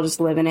 and then we'll just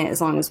live in it as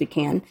long as we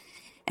can.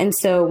 And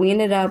so we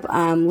ended up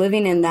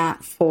living in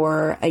that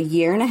for a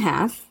year and a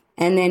half.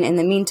 And then in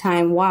the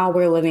meantime, while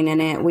we're living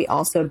in it, we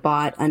also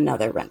bought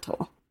another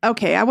rental.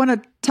 Okay, I want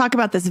to talk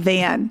about this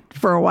van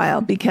for a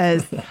while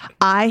because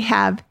I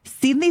have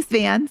seen these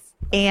vans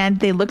and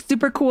they look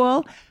super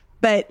cool.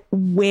 But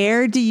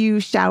where do you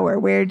shower?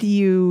 Where do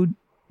you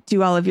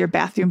do all of your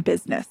bathroom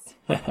business?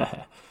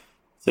 Because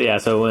they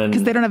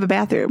don't have a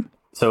bathroom.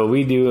 So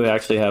we do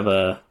actually have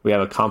a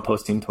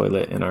composting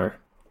toilet in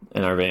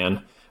our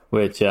van,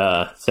 which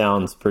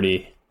sounds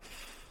pretty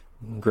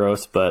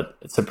gross, but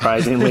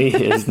surprisingly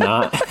is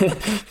not.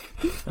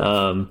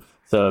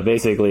 So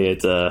basically,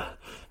 it's a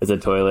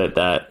toilet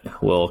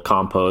that will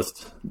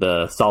compost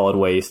the solid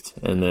waste,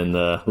 and then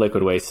the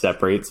liquid waste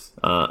separates.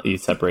 You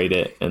separate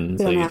it, and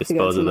so you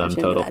dispose of them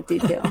total.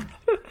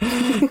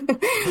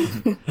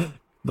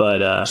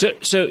 But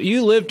so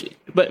you lived,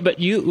 but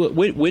you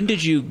when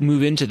did you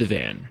move into the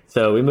van?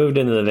 So we moved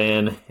into the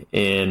van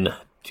in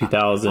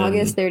 2000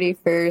 August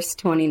 31st,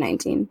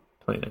 2019.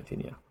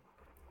 2019, yeah.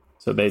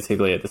 So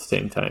basically at the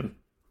same time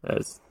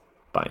as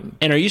buying.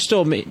 And are you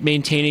still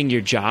maintaining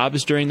your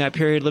jobs during that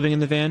period living in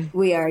the van?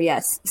 We are,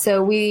 yes.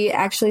 So we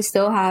actually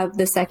still have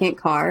the second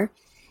car.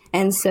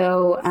 And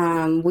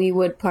so we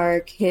would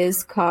park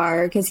his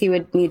car because he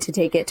would need to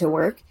take it to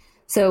work.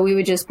 So we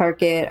would just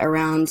park it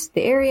around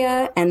the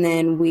area, and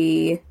then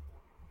we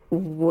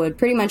would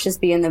pretty much just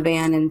be in the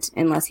van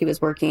unless he was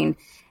working.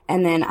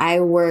 And then I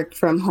worked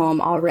from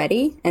home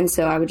already, and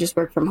so I would just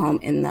work from home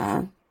in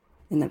the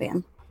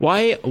van.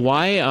 Why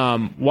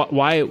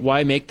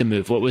make the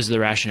move? What was the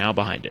rationale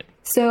behind it?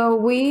 So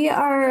we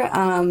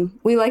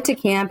like to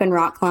camp and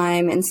rock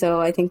climb. And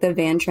so I think the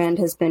van trend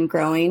has been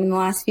growing in the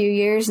last few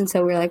years. And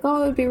so we're like,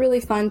 oh, it would be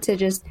really fun to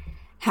just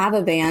have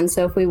a van.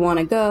 So if we want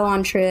to go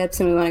on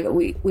trips and we want to go,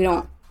 we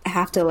don't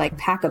have to like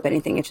pack up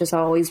anything. It's just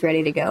always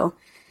ready to go.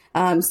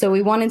 So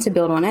we wanted to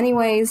build one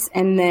anyways.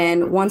 And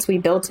then once we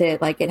built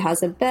it, like it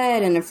has a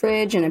bed and a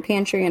fridge and a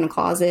pantry and a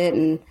closet,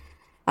 and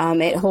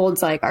it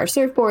holds like our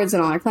surfboards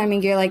and all our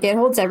climbing gear. Like it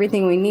holds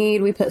everything we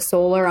need. We put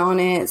solar on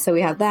it, so we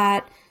have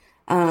that.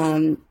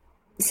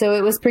 So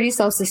it was pretty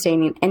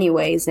self-sustaining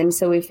anyways. And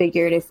so we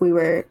figured if we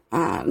were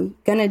going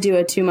to do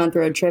a 2-month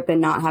road trip and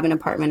not have an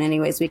apartment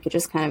anyways, we could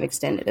just kind of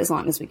extend it as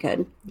long as we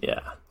could. Yeah.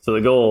 So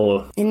the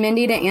goal... And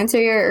Mindy, to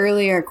answer your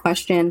earlier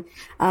question,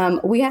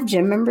 we have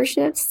gym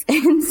memberships.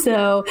 And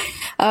so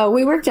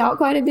we worked out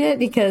quite a bit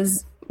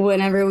because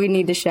whenever we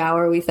need to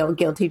shower, we felt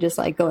guilty just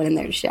like going in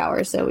there to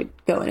shower. So we'd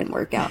go in and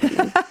work out.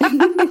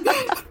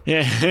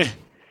 Yeah.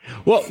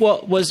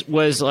 Was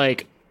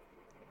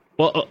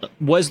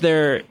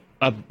there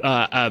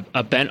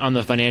a bent on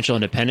the financial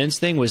independence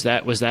thing? Was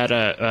that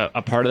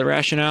a part of the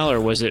rationale, or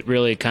was it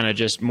really kind of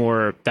just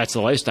more that's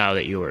the lifestyle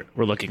that you were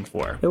looking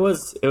for? It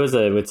was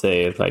I would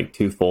say like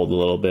twofold a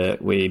little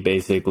bit. We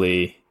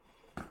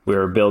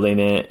were building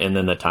it, and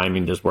then the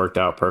timing just worked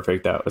out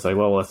perfect. That was like,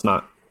 well, let's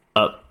not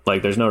up,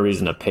 like there's no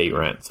reason to pay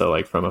rent. So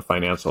like from a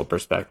financial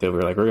perspective,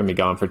 we're gonna be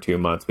gone for 2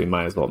 months. We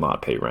might as well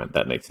not pay rent.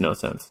 That makes no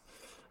sense.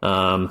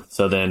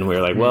 So then we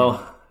were like,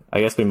 well, I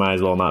guess we might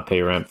as well not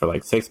pay rent for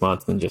like 6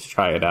 months and just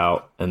try it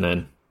out. And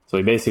then, so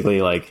we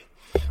basically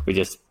we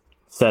just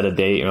set a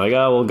date and we're like,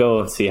 oh, we'll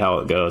go and see how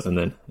it goes. And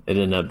then it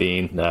ended up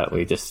being that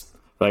we just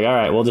all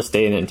right, we'll just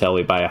stay in it until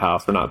we buy a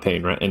house. We're not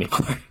paying rent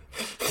anymore.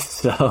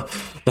 So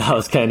that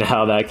was kind of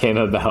how that came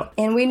about.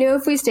 And we knew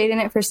if we stayed in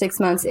it for 6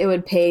 months, it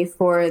would pay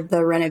for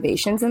the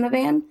renovations in the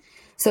van.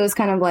 So it's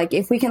kind of like,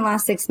 if we can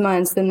last 6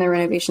 months, then the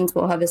renovations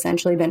will have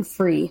essentially been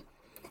free.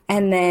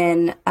 And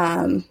then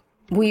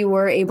we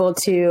were able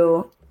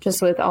to,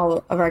 just with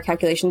all of our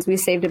calculations, we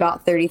saved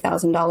about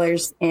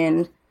 $30,000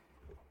 in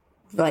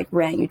like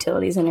rent,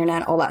 utilities,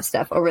 internet, all that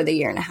stuff over the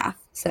year and a half.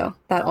 So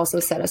that also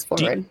set us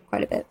forward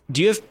quite a bit.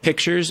 Do you have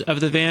pictures of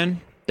the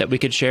van that we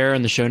could share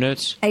in the show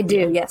notes? I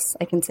do. Yes.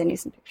 I can send you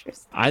some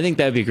pictures. I think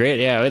that'd be great.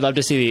 Yeah. I'd love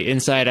to see the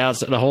inside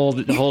outs, the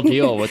whole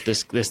deal with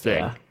this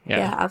thing.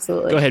 Yeah,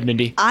 absolutely. Go ahead,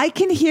 Mindy. I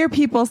can hear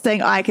people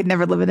saying, oh, I could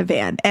never live in a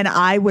van. And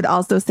I would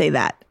also say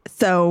that.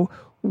 So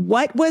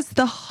what was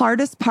the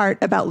hardest part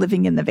about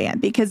living in the van?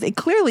 Because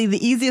clearly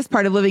the easiest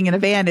part of living in a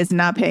van is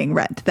not paying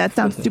rent. That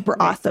sounds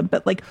super awesome.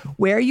 But like,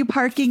 where are you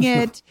parking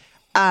it?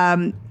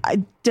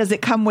 Does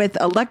it come with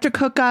electric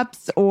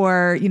hookups,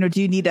 or,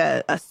 do you need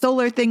a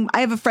solar thing?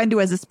 I have a friend who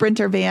has a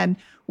Sprinter van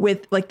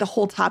with like the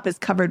whole top is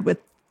covered with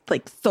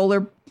like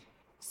solar,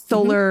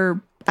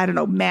 I don't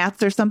know,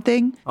 mats or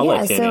something.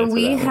 Yeah. So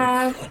we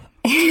have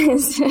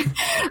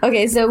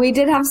Okay, so we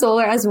did have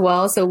solar as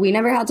well. So we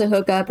never had to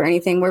hook up or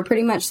anything. We're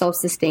pretty much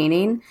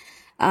self-sustaining.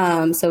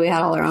 So we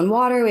had all our own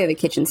water. We have a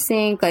kitchen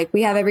sink. Like,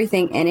 we have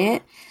everything in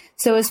it.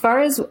 So as far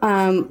as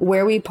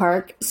where we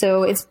park,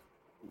 so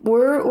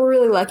we're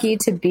really lucky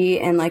to be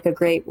in like a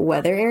great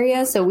weather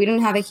area. So we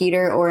didn't have a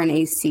heater or an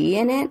AC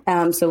in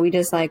it. So we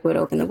just like would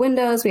open the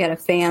windows. We had a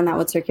fan that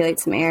would circulate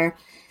some air.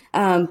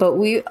 But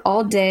we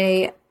all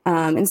day,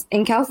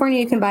 in California,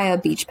 you can buy a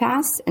beach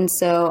pass. And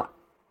so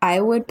I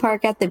would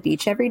park at the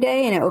beach every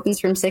day, and it opens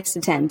from 6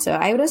 to 10. So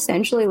I would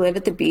essentially live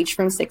at the beach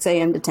from 6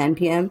 a.m. to 10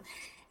 p.m.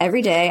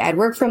 every day. I'd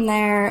work from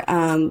there.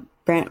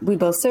 We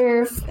both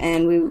surf,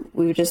 and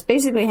we would just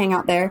basically hang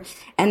out there.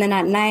 And then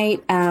at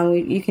night,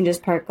 you can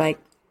just park like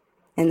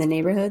in the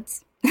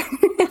neighborhoods,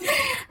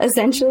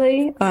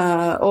 essentially.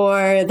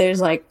 Or there's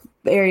like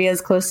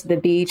areas close to the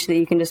beach that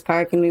you can just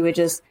park, and we would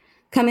just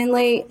come in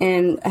late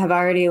and have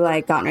already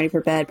like gotten ready for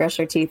bed, brushed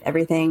our teeth,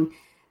 everything.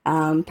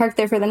 Park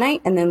there for the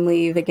night, and then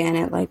leave again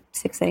at like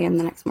 6 a.m.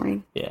 the next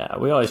morning. Yeah,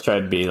 we always try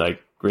to be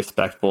like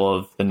respectful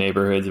of the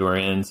neighborhoods we're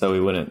in, so we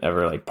wouldn't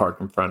ever like park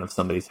in front of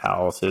somebody's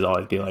house. It'd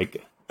always be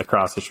like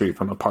across the street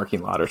from a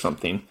parking lot or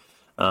something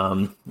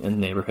in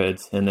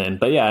neighborhoods. And then,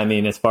 but yeah, I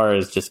mean, as far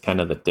as just kind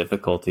of the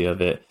difficulty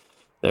of it,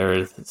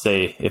 there's,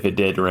 say, if it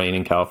did rain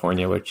in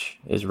California, which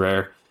is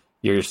rare,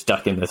 you're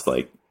stuck in this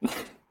like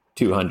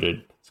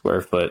 200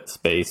 square foot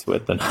space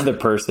with another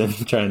person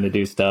trying to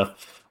do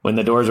stuff. When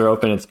the doors are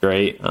open, it's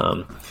great.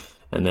 And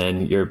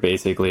then you're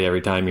basically,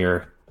 every time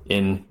you're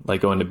in,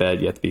 like going to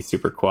bed, you have to be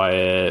super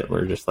quiet.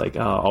 We're just like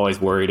always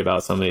worried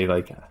about somebody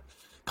like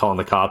calling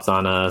the cops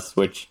on us,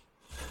 which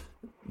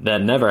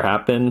that never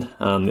happened.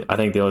 I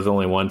think there was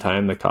only one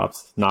time the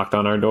cops knocked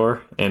on our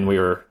door, and we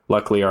were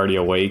luckily already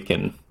awake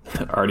and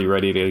already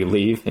ready to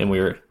leave, and we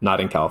were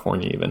not in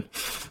California even.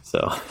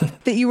 So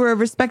that you were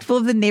respectful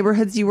of the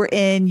neighborhoods you were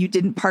in. You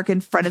didn't park in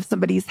front of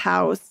somebody's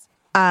house.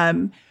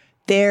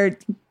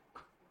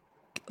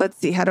 Let's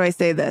see, how do I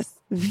say this?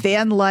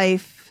 Van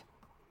life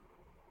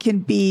can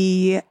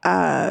be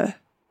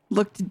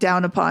looked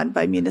down upon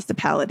by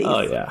municipalities.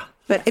 Oh yeah.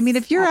 But I mean,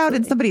 if you're out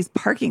in somebody's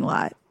parking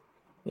lot,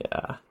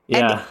 yeah.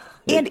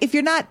 And if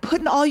you're not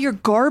putting all your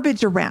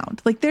garbage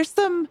around, like there's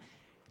some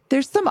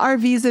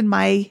RVs in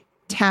my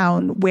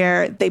town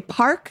where they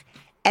park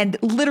and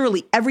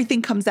literally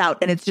everything comes out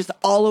and it's just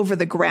all over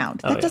the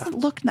ground. That doesn't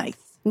look nice.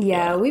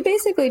 Yeah, we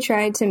basically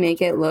tried to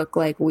make it look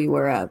like we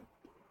were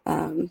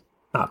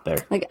not there.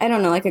 Like, I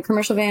don't know, like a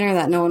commercial van, or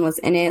that no one was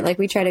in it. Like,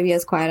 we try to be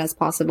as quiet as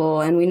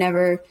possible, and we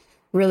never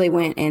really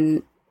went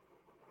in.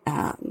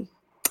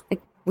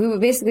 Like, we would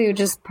basically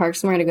just park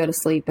somewhere to go to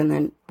sleep and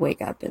then wake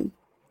up and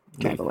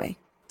drive away.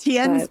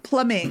 Tien's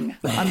plumbing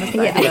on the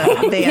side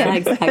of the van. Yeah,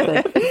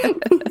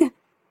 exactly.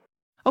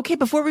 Okay,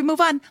 before we move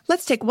on,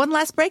 let's take one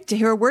last break to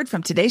hear a word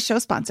from today's show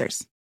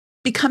sponsors.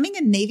 Becoming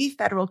a Navy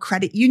Federal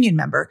Credit Union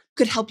member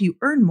could help you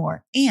earn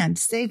more and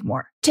save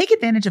more. Take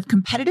advantage of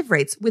competitive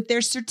rates with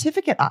their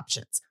certificate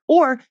options,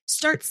 or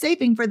start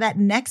saving for that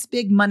next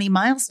big money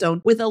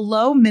milestone with a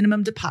low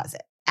minimum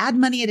deposit. Add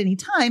money at any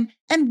time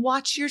and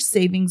watch your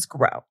savings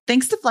grow.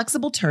 Thanks to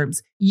flexible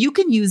terms, you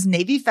can use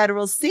Navy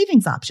Federal's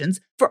savings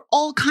options for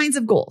all kinds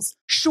of goals,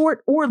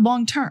 short or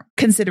long term.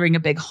 Considering a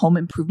big home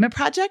improvement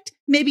project,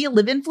 maybe a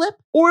live-in flip,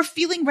 or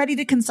feeling ready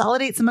to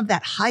consolidate some of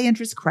that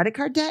high-interest credit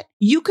card debt,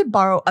 you could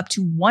borrow up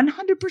to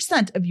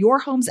 100% of your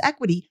home's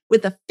equity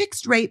with a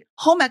fixed-rate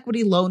home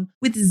equity loan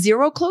with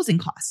zero closing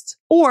costs,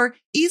 or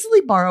easily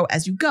borrow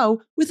as you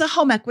go with a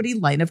home equity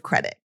line of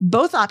credit.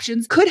 Both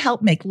options could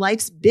help make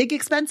life's big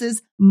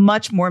expenses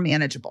much more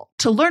manageable.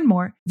 To learn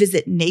more,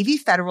 visit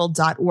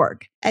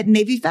NavyFederal.org. At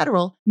Navy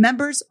Federal,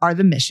 members are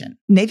the mission.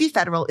 Navy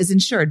Federal is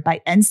insured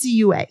by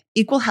NCUA,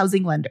 Equal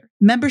Housing Lender.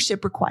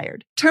 Membership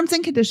required. Terms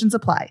and conditions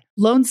apply.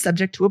 Loans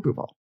subject to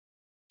approval.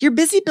 You're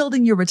busy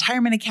building your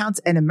retirement accounts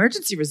and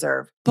emergency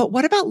reserve, but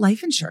what about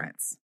life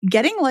insurance?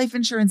 Getting life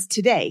insurance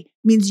today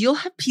means you'll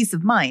have peace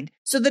of mind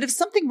so that if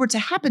something were to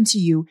happen to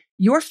you,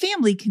 your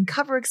family can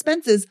cover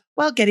expenses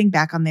while getting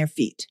back on their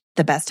feet.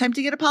 The best time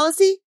to get a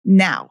policy?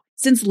 Now,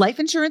 since life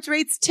insurance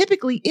rates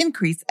typically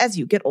increase as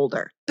you get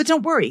older. But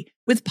don't worry,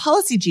 with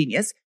Policy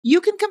Genius,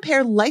 you can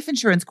compare life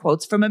insurance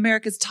quotes from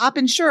America's top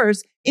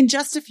insurers in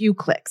just a few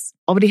clicks.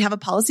 Already have a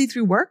policy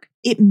through work?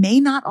 It may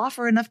not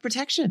offer enough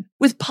protection.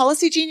 With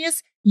Policy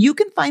Genius, you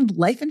can find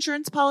life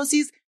insurance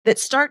policies that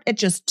start at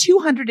just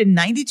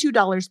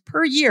 $292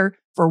 per year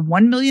for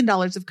 $1 million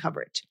of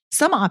coverage.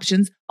 Some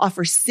options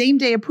offer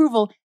same-day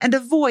approval and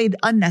avoid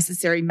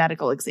unnecessary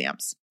medical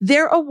exams.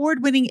 Their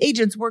award-winning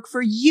agents work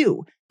for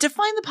you to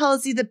find the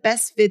policy that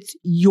best fits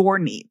your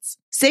needs.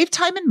 Save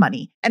time and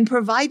money and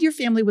provide your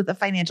family with a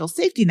financial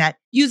safety net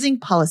using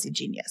Policy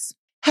Genius.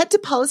 Head to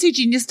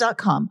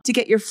PolicyGenius.com to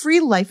get your free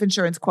life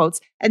insurance quotes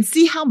and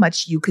see how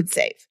much you could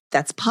save.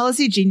 That's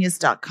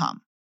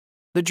PolicyGenius.com.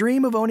 The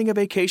dream of owning a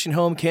vacation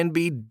home can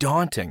be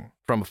daunting.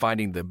 From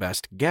finding the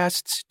best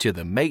guests, to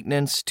the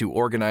maintenance, to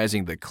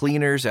organizing the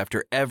cleaners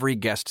after every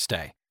guest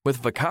stay.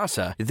 With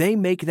Vacasa, they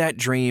make that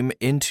dream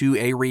into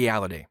a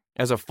reality.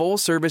 As a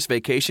full-service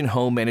vacation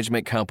home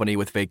management company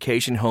with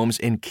vacation homes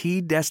in key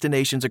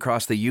destinations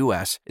across the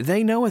U.S.,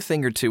 they know a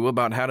thing or two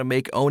about how to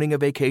make owning a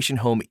vacation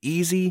home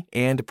easy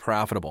and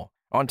profitable.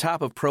 On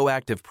top of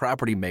proactive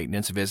property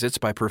maintenance visits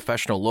by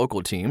professional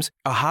local teams,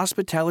 a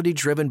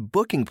hospitality-driven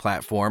booking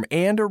platform,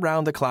 and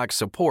around-the-clock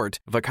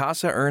support,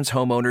 Vacasa earns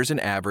homeowners an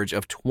average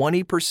of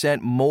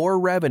 20% more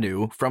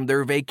revenue from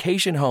their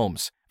vacation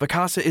homes.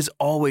 Vacasa is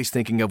always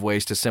thinking of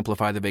ways to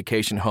simplify the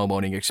vacation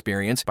homeowning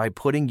experience by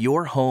putting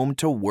your home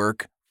to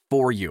work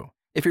for you.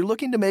 If you're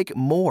looking to make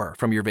more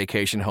from your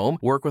vacation home,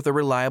 work with a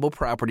reliable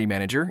property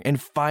manager,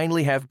 and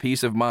finally have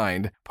peace of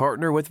mind,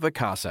 partner with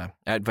Vacasa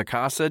at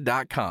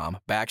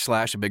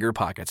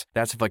vacasa.com/biggerpockets.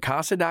 That's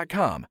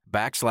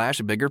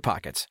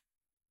vacasa.com/biggerpockets.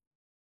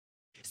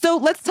 So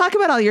let's talk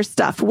about all your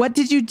stuff. What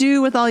did you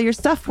do with all your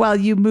stuff while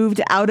you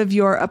moved out of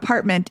your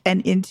apartment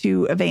and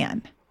into a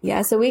van?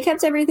 Yeah, so we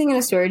kept everything in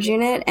a storage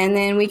unit, and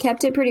then we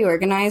kept it pretty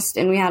organized,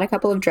 and we had a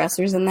couple of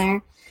dressers in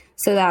there.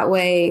 So that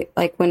way,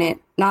 like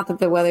not that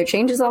the weather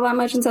changes all that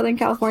much in Southern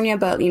California,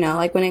 but,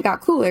 like when it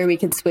got cooler, we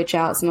could switch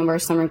out some of our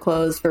summer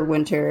clothes for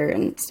winter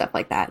and stuff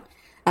like that.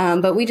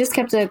 But we just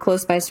kept a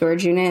close by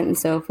storage unit. And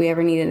so if we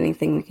ever needed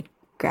anything, we could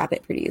grab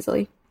it pretty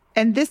easily.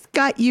 And this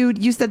got you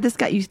said this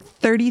got you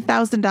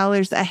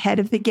 $30,000 ahead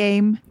of the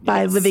game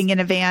by living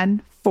in a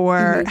van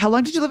for, how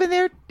long did you live in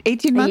there?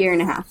 18 months? A year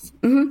and a half.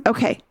 Mm-hmm.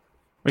 Okay.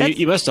 Well,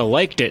 you must have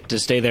liked it to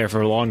stay there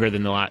for longer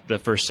than the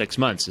first 6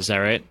 months. Is that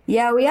right?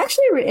 Yeah, we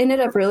actually ended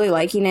up really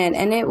liking it.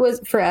 And it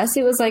was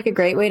like a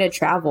great way to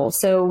travel.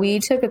 So we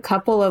took a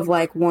couple of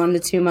 1 to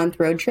 2 month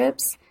road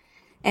trips.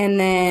 And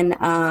then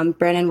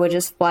Brennan would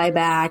just fly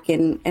back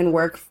and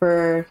work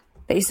for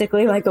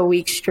basically a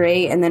week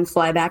straight and then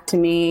fly back to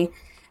me.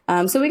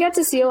 So we got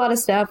to see a lot of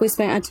stuff. We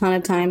spent a ton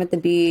of time at the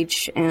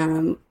beach.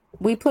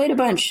 We played a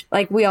bunch.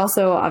 We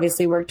also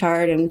obviously worked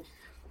hard and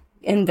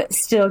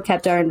still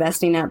kept our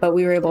investing up, but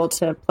we were able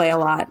to play a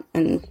lot.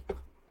 And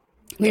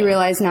we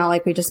realize now,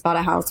 we just bought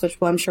a house, which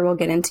I'm sure we'll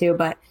get into,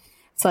 but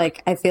it's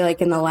I feel like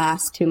in the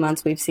last 2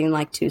 months, we've seen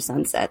 2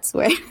 sunsets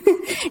where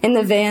in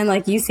the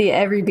van, you see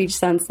every beach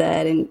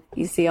sunset and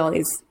you see all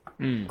these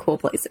cool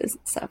places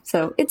and stuff.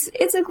 So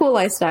it's a cool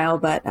lifestyle,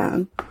 but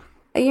a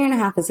year and a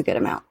half is a good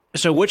amount.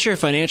 So what's your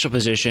financial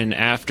position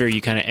after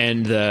you kind of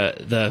end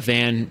the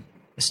van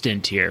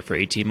stint here for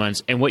 18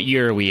 months, and what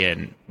year are we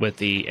in with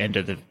the end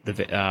of the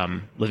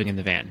living in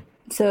the van?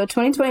 So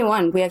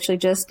 2021, we actually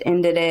just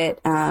ended it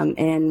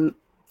in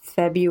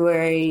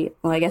February,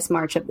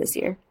 March of this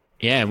year.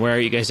 Yeah, and where are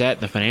you guys at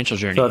in the financial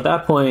journey? So at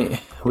that point,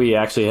 we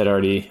actually had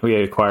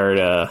acquired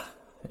a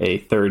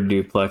third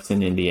duplex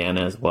in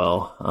Indiana as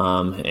well,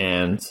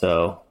 and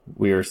so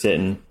we were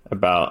sitting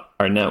about,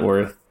 our net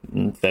worth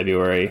in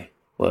February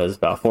was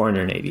about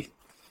 480.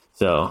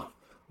 So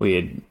we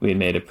had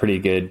made a pretty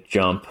good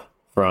jump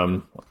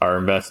from our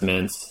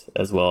investments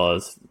as well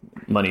as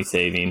money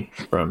saving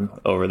from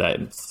over that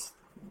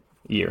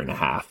year and a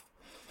half.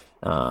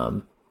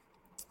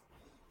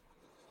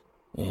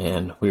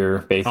 And we were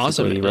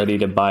basically ready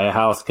to buy a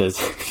house because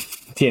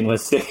Tien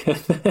was sick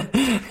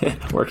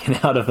working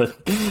out of a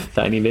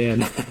tiny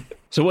van.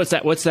 So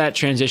what's that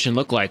transition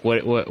look like?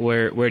 Where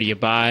do you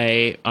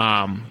buy?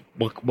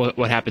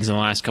 What happens in the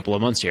last couple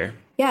of months here?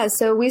 Yeah,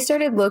 so we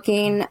started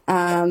looking.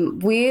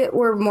 We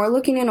were more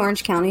looking in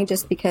Orange County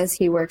just because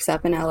he works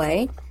up in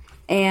LA,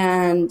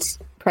 and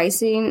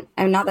pricing.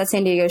 And not that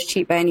San Diego is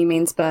cheap by any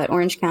means, but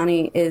Orange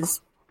County is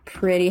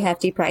pretty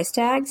hefty price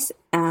tags.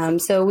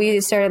 So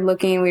we started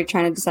looking. We were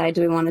trying to decide: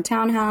 do we want a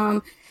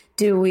townhome?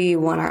 Do we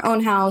want our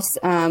own house?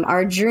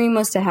 Our dream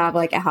was to have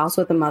a house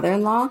with a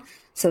mother-in-law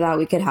so that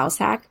we could house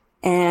hack.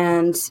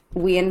 And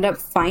we ended up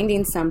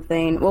finding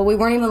something. Well, we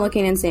weren't even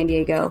looking in San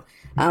Diego.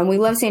 We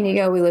love San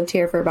Diego. We lived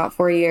here for about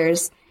 4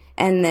 years.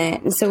 And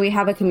then, so we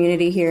have a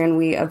community here and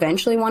we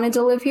eventually wanted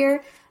to live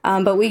here.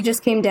 But we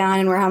just came down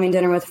and we're having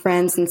dinner with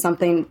friends and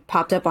something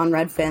popped up on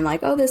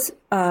Redfin, this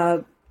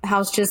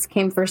house just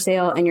came for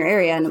sale in your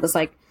area. And it was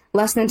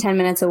less than 10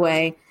 minutes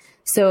away.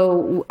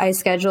 So I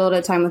scheduled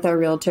a time with our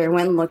realtor,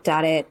 went and looked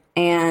at it.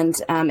 And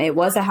it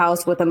was a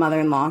house with a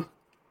mother-in-law.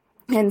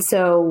 And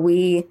so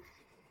we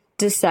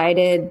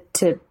decided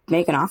to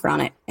make an offer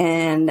on it.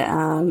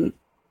 And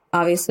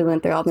obviously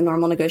went through all the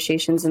normal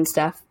negotiations and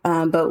stuff.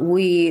 But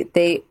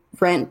they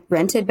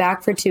rented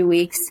back for 2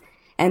 weeks,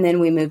 and then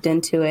we moved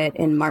into it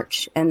in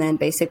March, and then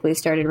basically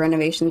started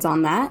renovations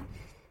on that.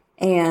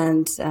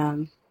 And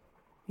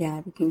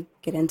we can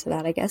get into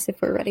that, I guess, if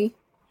we're ready.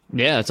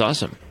 Yeah, that's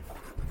awesome.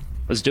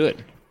 Let's do it.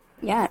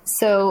 Yeah.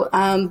 So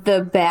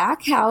the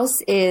back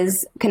house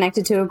is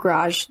connected to a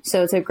garage.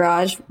 So it's a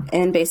garage,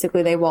 and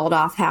basically they walled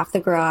off half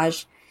the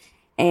garage,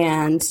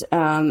 and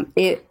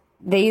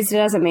they used it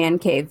as a man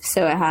cave.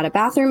 So it had a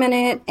bathroom in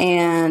it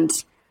and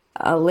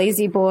a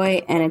lazy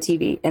boy and a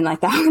TV. And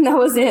that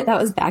was it. That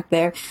was back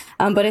there.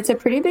 But it's a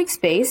pretty big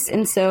space.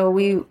 And so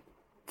we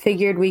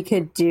figured we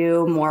could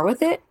do more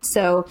with it.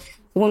 So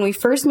when we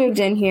first moved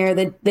in here,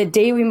 the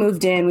day we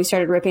moved in, we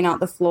started ripping out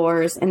the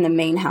floors in the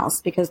main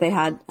house because they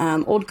had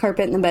old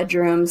carpet in the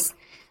bedrooms.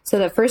 So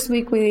the first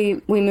week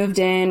we moved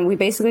in, we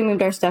basically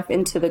moved our stuff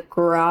into the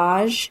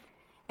garage,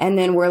 and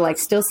then we're like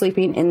still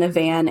sleeping in the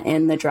van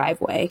in the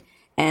driveway.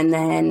 And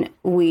then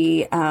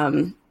we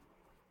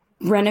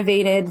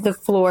renovated the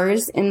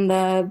floors in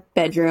the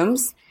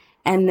bedrooms,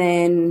 and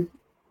then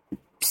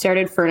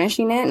started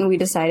furnishing it. And we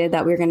decided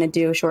that we were going to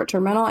do a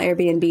short-term rental,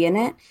 Airbnb in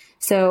it.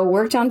 So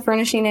worked on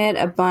furnishing it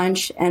a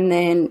bunch, and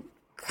then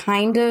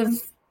kind of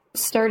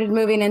started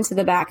moving into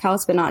the back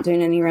house, but not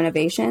doing any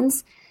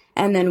renovations.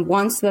 And then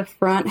once the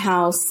front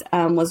house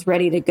was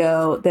ready to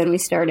go, then we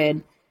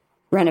started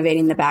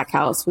renovating the back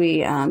house. We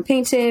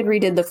painted,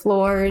 redid the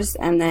floors,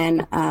 and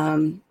then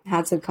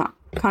had some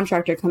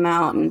contractor come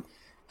out and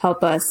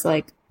help us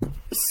like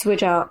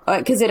switch out,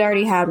 because it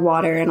already had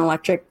water and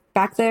electric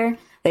back there.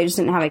 They just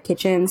didn't have a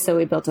kitchen, so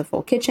we built a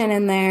full kitchen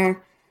in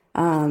there,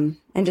 and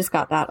just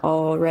got that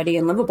all ready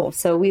and livable.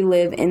 So we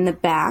live in the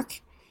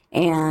back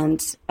and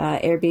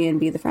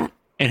Airbnb the front.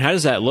 And how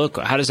does that look?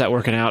 How does that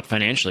working out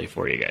financially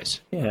for you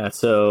guys? Yeah,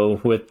 so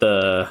with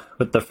the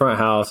front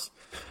house,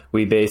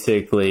 we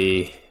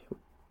basically,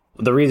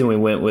 the reason we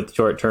went with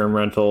short-term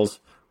rentals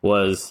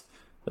was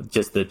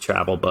just the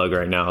travel bug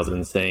right now is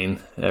insane.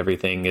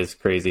 Everything is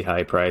crazy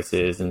high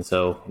prices, and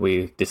so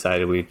we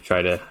decided we'd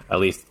try to at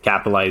least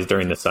capitalize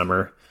during the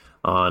summer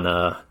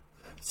on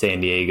San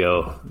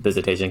Diego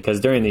visitation, because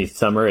during the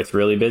summer it's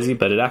really busy,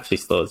 but it actually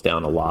slows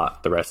down a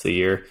lot the rest of the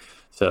year.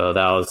 So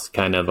that was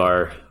kind of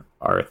our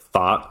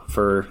thought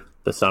for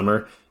the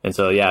summer. And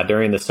so, yeah,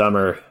 during the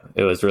summer,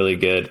 it was really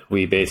good.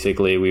 We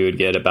would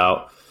get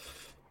about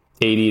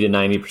 80 to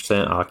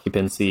 90%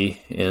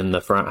 occupancy in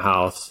the front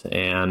house,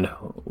 and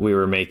we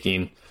were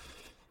making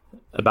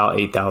about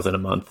 $8,000 a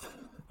month.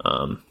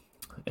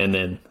 And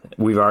then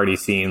we've already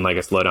seen like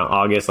a slowdown.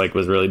 August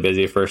was really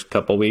busy the first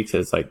couple weeks.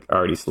 It's like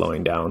already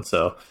slowing down.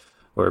 So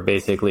we're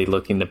basically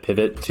looking to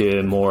pivot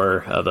to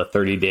more of a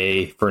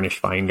 30-day furnish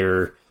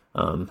finder,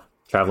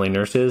 traveling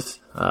nurses.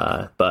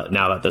 But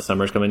now that the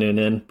summer's coming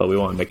in, but we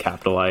wanted to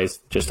capitalize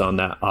just on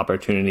that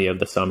opportunity of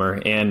the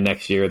summer. And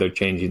next year they're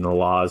changing the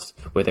laws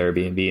with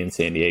Airbnb in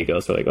San Diego.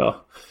 So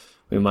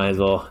we might as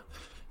well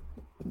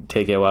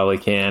take it while we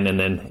can. And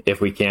then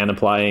if we can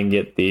apply and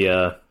get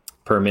the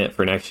permit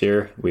for next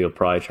year, we'll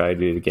probably try to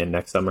do it again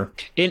next summer.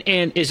 And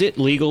is it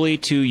legally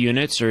 2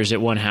 units or is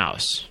it one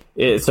house?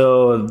 They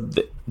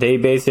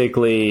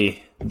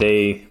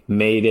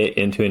made it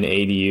into an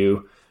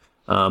ADU.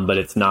 But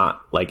it's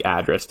not like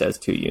addressed as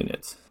 2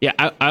 units.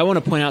 Yeah, I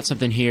want to point out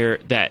something here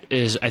that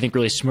is, I think,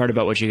 really smart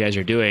about what you guys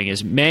are doing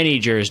is many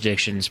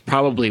jurisdictions,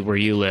 probably where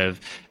you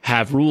live,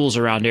 have rules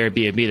around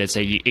Airbnb that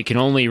say it can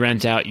only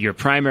rent out your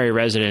primary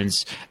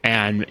residence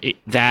and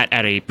that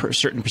at a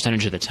certain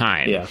percentage of the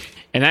time. Yeah.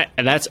 And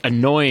that's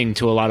annoying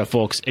to a lot of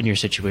folks in your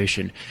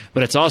situation,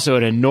 but it's also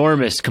an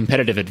enormous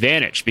competitive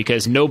advantage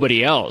because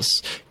nobody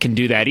else can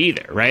do that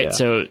either, right? Yeah.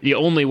 So the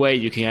only way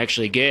you can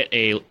actually get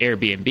a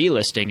Airbnb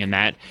listing in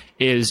that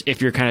is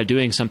if you're kind of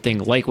doing something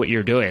like what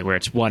you're doing, where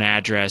it's one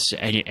address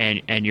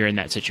and you're in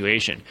that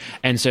situation.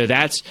 And so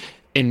that's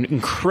an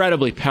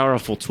incredibly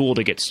powerful tool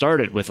to get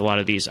started with a lot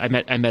of these. I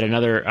met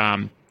another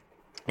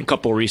a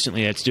couple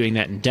recently that's doing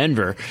that in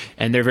Denver,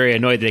 and they're very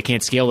annoyed that they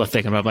can't scale the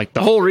thing. And I'm like,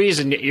 the whole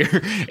reason that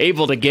you're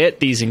able to get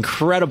these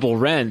incredible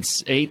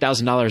rents,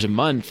 $8,000 a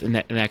month and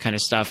that kind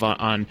of stuff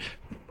on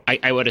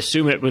I would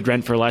assume it would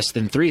rent for less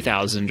than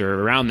 $3,000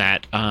 or around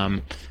that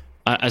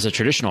as a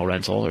traditional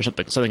rental or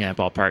something in that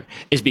ballpark,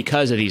 is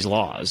because of these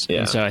laws. Yeah.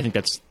 And so I think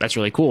that's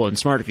really cool and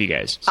smart of you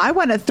guys. I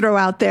want to throw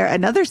out there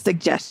another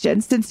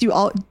suggestion, since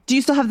do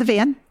you still have the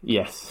van?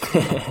 Yes.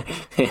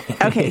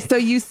 Okay, so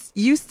you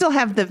still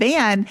have the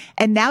van,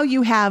 and now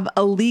you have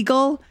a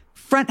legal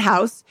front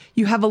house,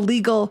 you have a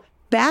legal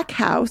back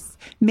house.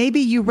 Maybe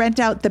you rent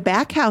out the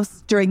back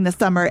house during the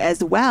summer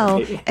as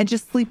well and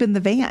just sleep in the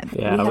van.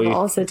 Yeah, we have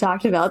also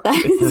talked about that.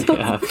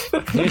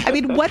 yeah. I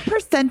mean, what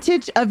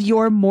percentage of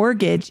your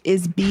mortgage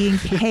is being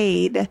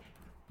paid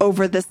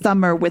over the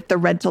summer with the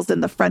rentals in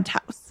the front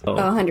house? Oh,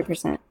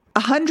 100%.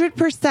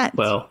 100%.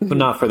 Well, but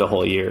not for the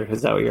whole year.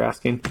 Is that what you're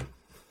asking?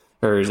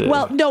 Or is it?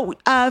 Well, no,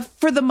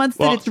 for the months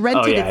that it's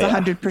rented, it's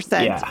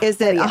 100%. Yeah. Is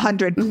it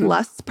 100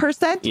 plus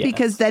percent? Yes.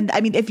 Because then,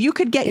 I mean, if you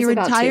could get It's your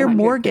about entire 200%.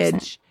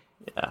 mortgage,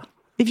 Yeah.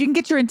 if you can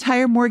get your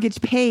entire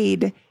mortgage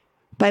paid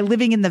by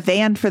living in the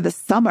van for the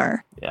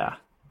summer, Yeah.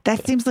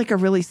 that seems like a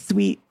really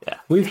sweet. Yeah.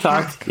 We've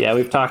talked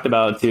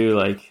about it too,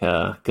 like,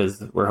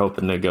 cause we're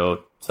hoping to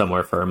go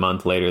somewhere for a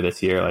month later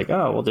this year. Like,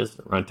 oh, we'll just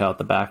rent out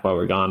the back while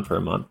we're gone for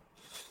a month.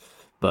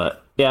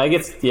 But yeah, I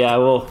guess, yeah,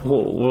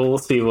 we'll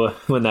see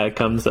when that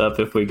comes up,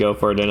 if we go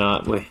for it or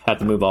not. We have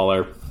to move all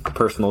our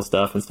personal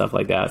stuff and stuff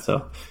like that.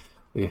 So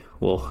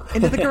we'll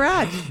Into the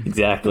garage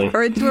exactly.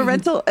 or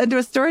into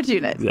a storage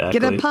unit. Exactly.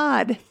 Get a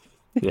pod.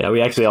 Yeah,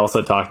 we actually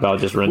also talked about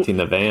just renting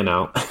the van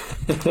out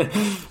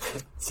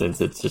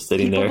since it's just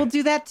sitting People there. will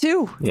do that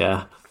too.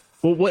 Yeah.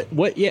 Well,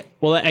 what? Yeah.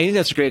 Well, I think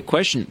that's a great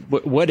question.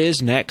 What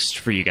is next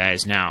for you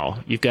guys now?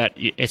 You've got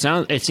it.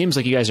 It seems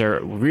like you guys are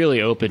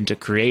really open to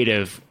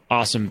creative,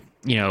 awesome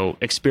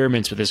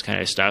experiments with this kind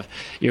of stuff,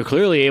 you're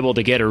clearly able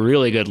to get a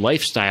really good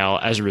lifestyle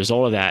as a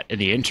result of that in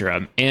the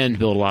interim and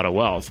build a lot of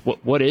wealth.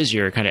 What is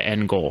your kind of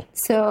end goal?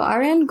 So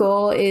our end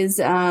goal is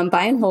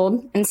buy and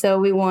hold. And so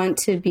we want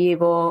to be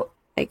able,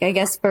 I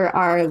guess for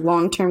our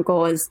long-term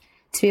goal is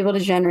to be able to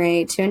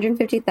generate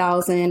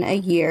 $250,000 a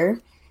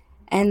year,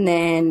 and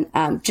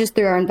then just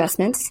through our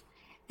investments.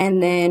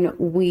 And then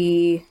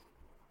we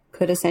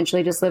could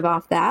essentially just live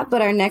off that.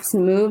 But our next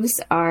moves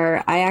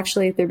are, I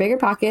actually, through Bigger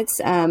Pockets,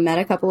 met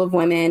a couple of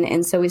women.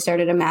 And so we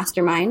started a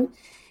mastermind,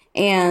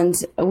 and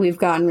we've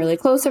gotten really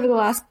close over the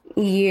last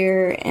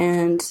year,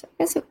 and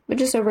I guess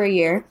just over a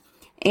year.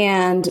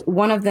 And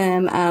one of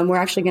them we're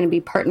actually going to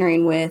be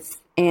partnering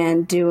with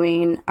and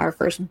doing our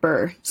first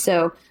BRRRR.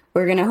 So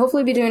we're going to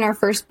hopefully be doing our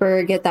first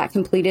BRRRR, get that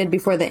completed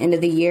before the end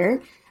of the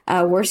year.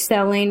 We're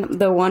selling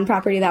the one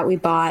property that we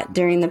bought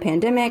during the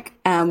pandemic.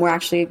 We're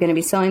actually going to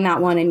be selling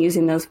that one and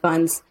using those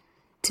funds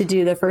to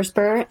do the first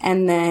BRRRR.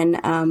 And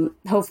then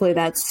hopefully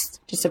that's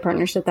just a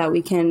partnership that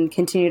we can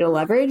continue to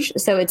leverage.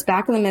 So it's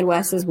back in the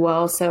Midwest as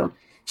well. So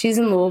she's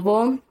in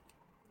Louisville.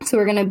 So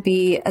we're going to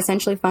be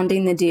essentially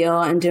funding the deal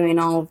and doing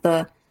all of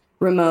the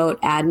remote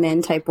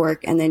admin type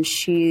work. And then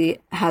she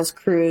has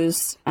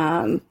crews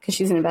because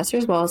she's an investor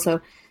as well.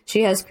 So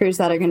she has crews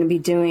that are going to be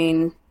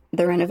doing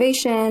the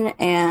renovation,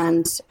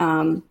 and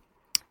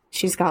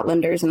she's got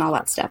lenders and all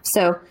that stuff.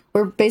 So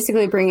we're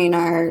basically bringing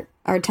our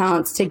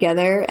talents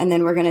together, and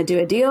then we're going to do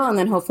a deal, and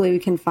then hopefully we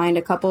can find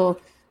a couple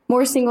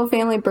more single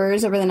family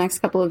BRRRRs over the next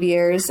couple of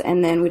years.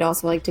 And then we'd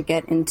also like to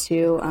get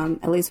into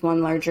at least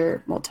one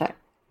larger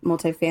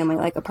multi-family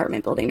like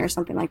apartment building or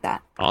something like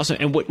that. Awesome.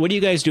 And what are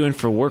you guys doing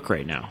for work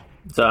right now?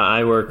 So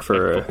I work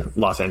for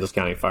Los Angeles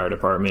County Fire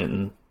Department,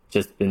 and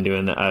just been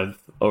doing that. I've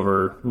a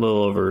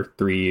little over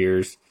 3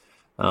 years.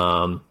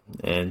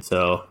 And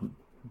so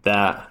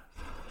that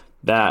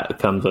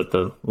comes with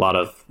a lot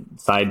of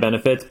side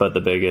benefits, but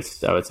the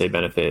biggest, I would say,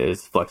 benefit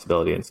is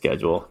flexibility and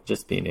schedule,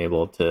 just being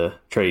able to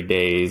trade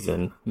days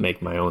and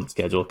make my own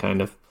schedule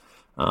kind of.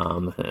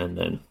 And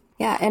then.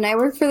 Yeah. And I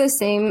work for the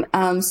same,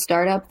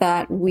 startup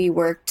that we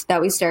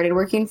started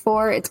working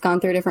for. It's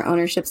gone through different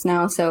ownerships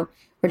now. So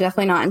we're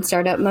definitely not in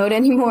startup mode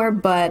anymore,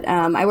 but,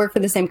 I work for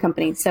the same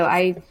company. So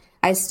I'm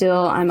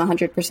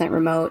 100%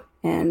 remote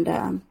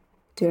and,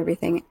 do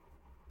everything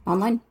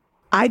online.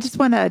 I just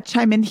want to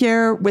chime in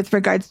here with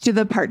regards to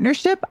the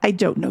partnership. I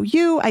don't know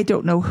you. I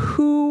don't know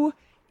who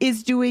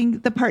is doing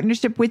the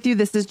partnership with you.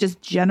 This is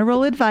just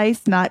general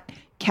advice, not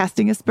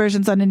casting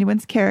aspersions on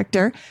anyone's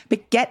character,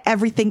 but get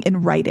everything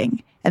in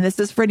writing. And this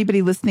is for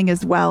anybody listening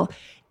as well.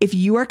 If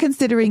you are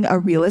considering a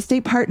real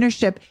estate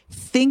partnership,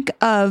 think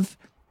of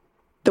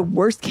the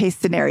worst case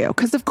scenario.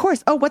 Because of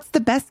course, what's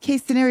the best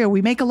case scenario?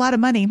 We make a lot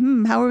of money.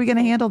 How are we going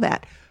to handle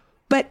that?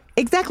 But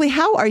exactly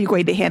how are you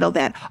going to handle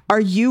that? Are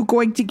you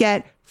going to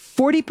get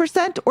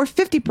 40% or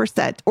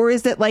 50%? Or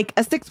is it like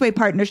a 6-way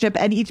partnership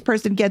and each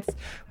person gets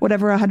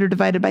whatever 100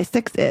 divided by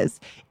 6 is?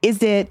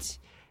 Is it,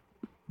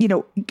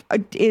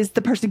 is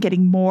the person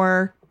getting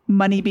more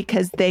money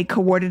because they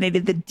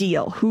coordinated the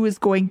deal? Who is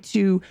going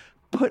to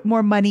put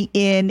more money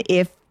in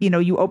if,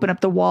 you open up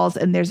the walls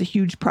and there's a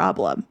huge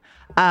problem?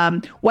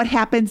 What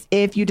happens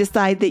if you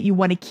decide that you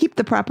want to keep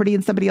the property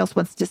and somebody else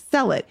wants to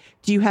sell it?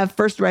 Do you have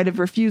first right of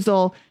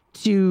refusal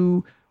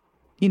to,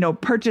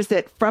 purchase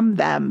it from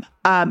them?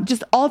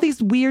 Just all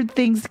these weird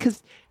things,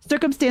 because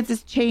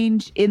circumstances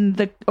change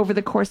over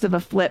the course of a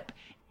flip.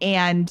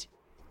 And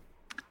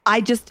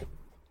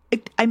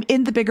I'm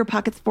in the Bigger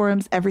Pockets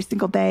forums every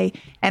single day,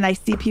 and I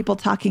see people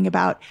talking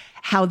about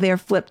how their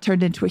flip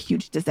turned into a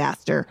huge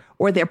disaster,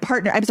 or their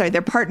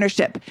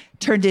partnership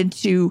turned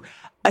into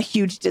a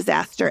huge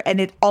disaster. And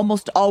it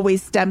almost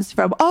always stems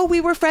from, we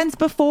were friends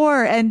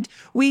before and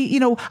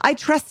I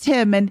trust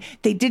him, and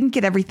they didn't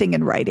get everything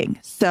in writing.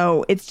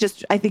 So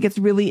I think it's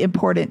really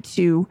important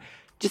to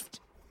just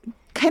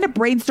kind of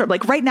brainstorm.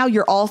 Like right now,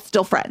 you're all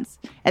still friends,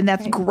 and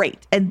that's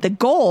great. And the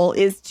goal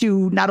is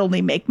to not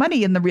only make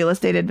money in the real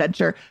estate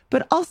adventure,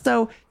 but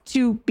also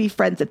to be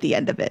friends at the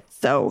end of it.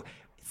 So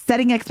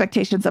setting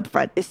expectations up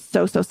front is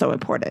so, so, so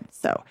important.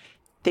 So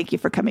thank you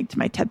for coming to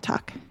my TED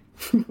Talk.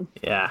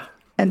 Yeah.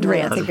 And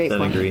rant. That's a great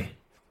point. Agree.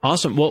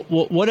 Awesome. Well,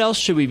 what else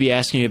should we be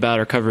asking you about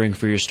or covering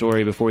for your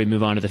story before we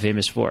move on to the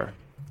famous four?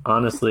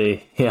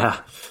 Honestly,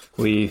 yeah,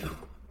 we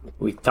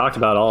talked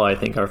about all, I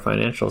think, our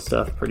financial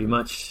stuff pretty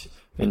much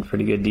in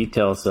pretty good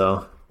detail.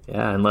 So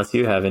yeah, unless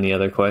you have any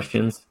other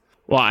questions.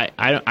 Well,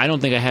 I don't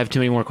think I have too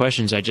many more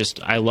questions.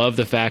 I love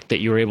the fact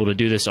that you were able to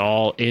do this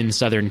all in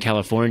Southern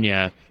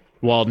California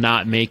while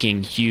not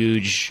making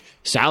huge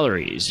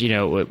salaries,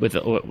 with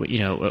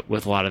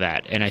a lot of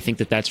that. And I think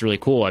that that's really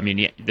cool. I mean,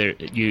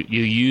 you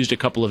used a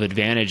couple of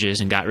advantages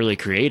and got really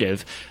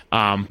creative.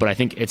 But I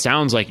think it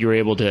sounds like you were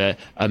able to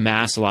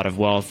amass a lot of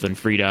wealth and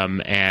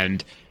freedom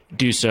and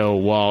do so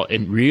while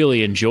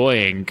really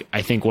enjoying,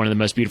 I think, one of the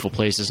most beautiful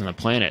places on the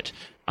planet.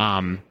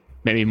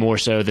 Maybe more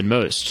so than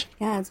most.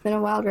 Yeah, it's been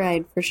a wild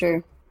ride for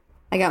sure.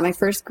 I got my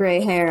first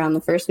gray hair on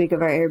the first week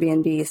of our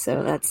Airbnb,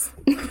 so that's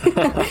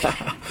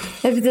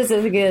if this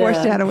is a good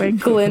Foreshadowing.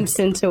 glimpse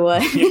into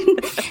what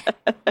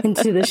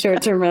into the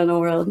short-term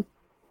rental world.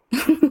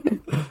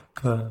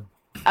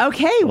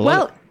 Okay,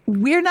 well,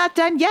 we're not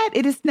done yet.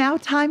 It is now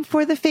time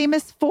for the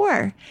famous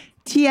four.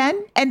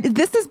 Tien, and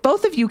this is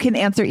both of you can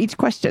answer each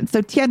question.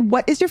 So Tien,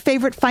 what is your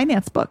favorite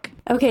finance book?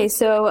 Okay,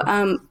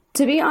 so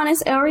to be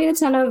honest, I don't read a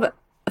ton of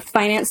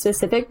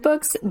finance-specific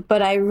books,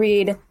 but I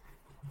read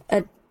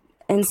an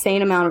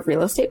insane amount of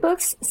real estate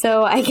books.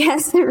 So I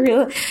guess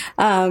real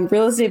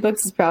estate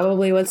books is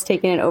probably what's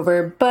taken it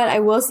over. But I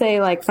will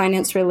say, like,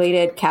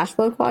 finance-related cash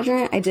flow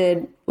quadrant, I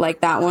did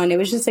like that one. It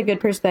was just a good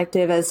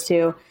perspective as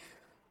to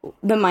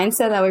the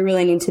mindset that we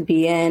really need to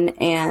be in,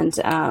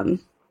 and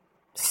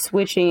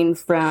switching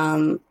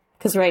from,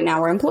 because right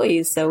now we're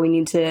employees, so we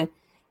need to,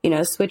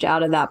 switch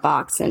out of that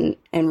box and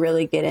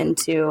really get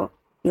into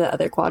the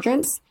other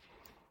quadrants.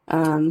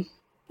 But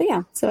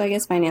yeah, so I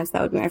guess finance,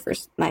 that would be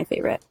my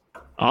favorite.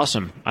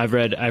 Awesome. I've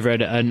read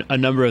a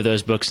number of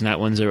those books, and that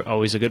one's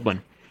always a good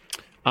one.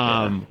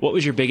 What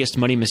was your biggest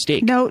money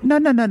mistake? No.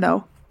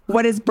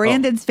 What is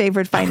Brandon's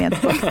favorite finance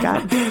book,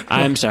 Scott?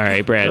 I'm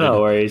sorry, Brandon.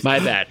 No worries. My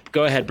bad.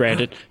 Go ahead,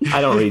 Brandon.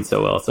 I don't read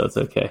so well, so it's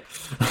okay.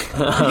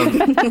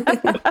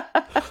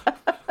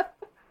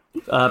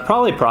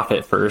 Probably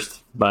Profit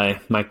First by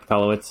Mike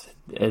Palowitz.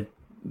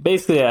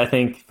 Basically, I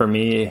think for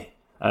me,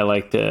 I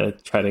like to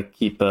try to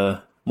keep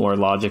a more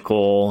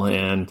logical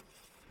and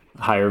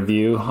higher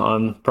view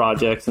on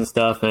projects and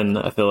stuff. And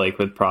I feel like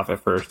with Profit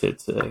First,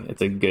 it's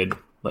a good,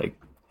 like,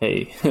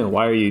 hey,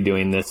 why are you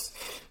doing this?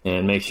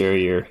 And make sure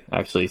you're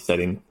actually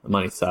setting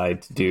money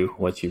aside to do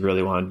what you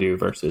really want to do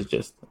versus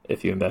just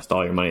if you invest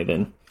all your money,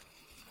 then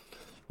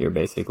you're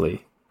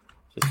basically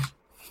just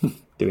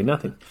doing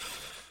nothing.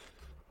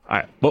 All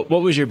right. What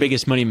was your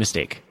biggest money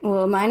mistake?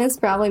 Well, mine is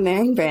probably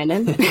marrying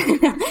Brandon, taking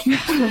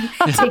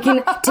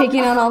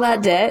on all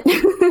that debt.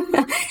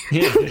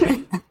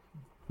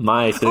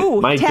 My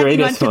tagging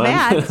greatest onto one.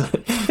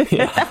 that.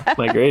 Yeah,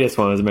 my greatest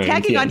one was marrying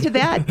Tagging Tien. onto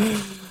that.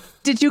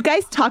 Did you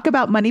guys talk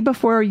about money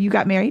before you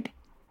got married?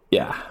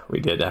 Yeah, we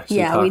did actually.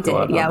 Yeah, we talk a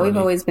lot did. Yeah, about we've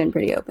money. always been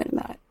pretty open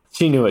about it.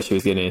 She knew what she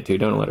was getting into.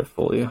 Don't let her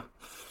fool you.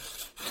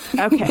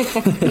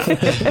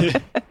 Okay.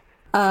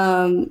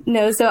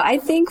 No, so I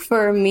think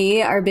for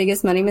me, our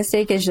biggest money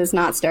mistake is just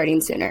not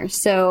starting sooner.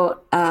 So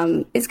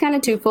it's kind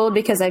of twofold,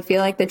 because I feel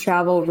like the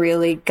travel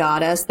really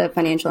got us the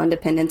financial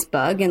independence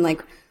bug, and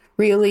like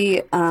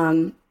really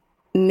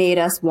made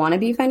us want to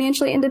be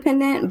financially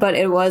independent. But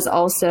it was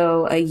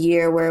also a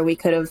year where we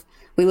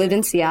lived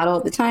in Seattle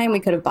at the time. We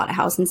could have bought a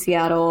house in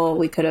Seattle.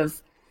 We could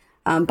have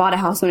bought a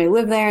house when we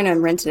lived there and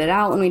then rented it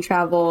out when we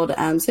traveled.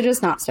 So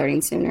just not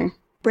starting sooner.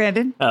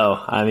 Brandon?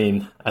 Oh, I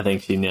mean, I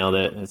think she nailed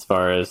it as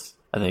far as,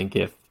 I think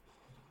if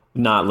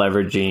not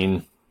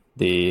leveraging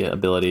the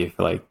ability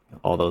for like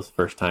all those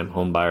first time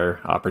home buyer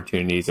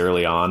opportunities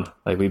early on,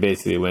 like we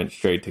basically went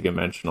straight to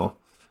conventional,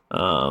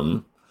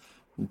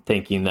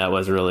 thinking that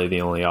was really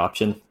the only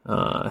option.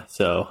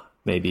 So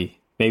maybe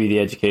the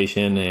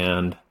education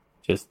and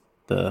just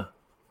the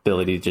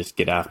ability to just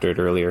get after it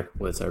earlier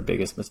was our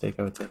biggest mistake,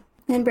 I would say.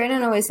 And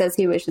Brandon always says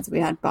he wishes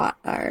we had bought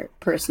our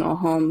personal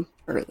home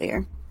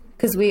earlier,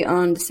 because we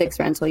owned 6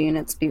 rental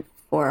units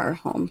before our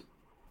home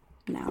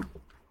now.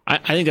 I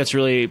think that's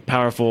really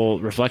powerful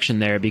reflection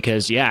there,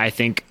 because I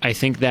think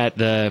that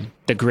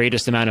the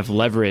greatest amount of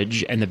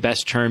leverage and the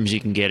best terms you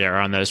can get are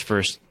on those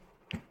first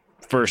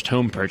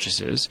home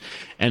purchases.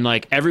 And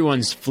like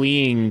everyone's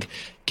fleeing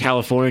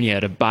California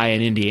to buy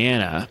in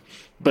Indiana,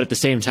 but at the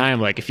same time,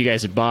 like if you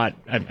guys had bought,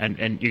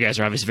 and you guys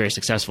are obviously very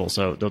successful,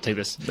 so don't take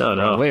this the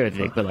wrong way with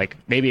it, but like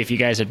maybe if you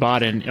guys had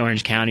bought in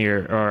Orange County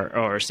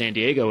or San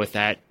Diego with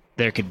that,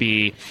 there could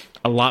be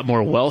a lot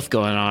more wealth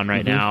going on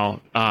right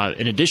now,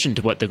 in addition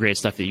to what the great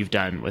stuff that you've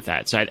done with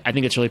that. So I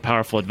think it's really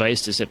powerful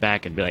advice to sit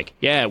back and be like,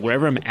 yeah,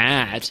 wherever I'm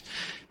at,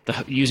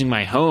 using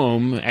my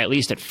home, at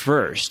least at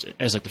first,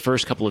 as like the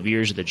first couple of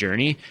years of the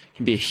journey,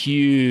 can be a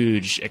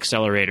huge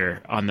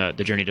accelerator on the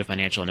journey to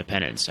financial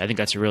independence. I think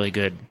that's a really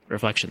good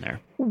reflection there.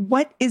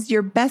 What is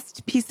your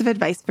best piece of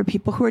advice for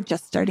people who are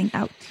just starting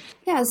out?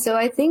 Yeah, so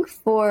I think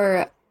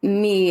for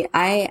me,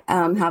 I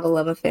have a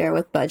love affair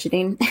with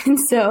budgeting. And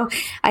so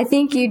I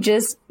think you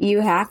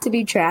have to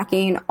be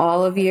tracking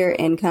all of your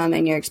income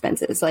and your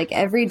expenses. Like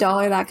every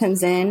dollar that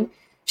comes in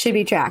should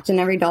be tracked, and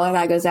every dollar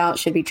that goes out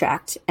should be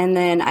tracked. And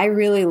then I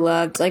really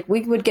loved, like,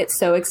 we would get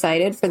so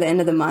excited for the end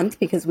of the month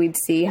because we'd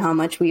see how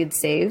much we had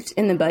saved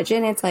in the budget.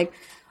 And it's like,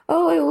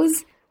 oh, it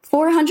was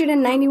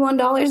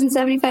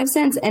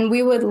 $491.75. And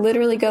we would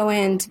literally go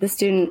into the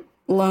student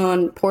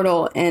loan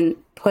portal and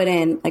put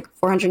in like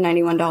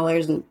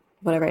 $491 and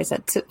whatever I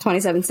said,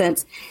 27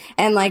 cents.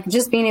 And like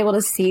just being able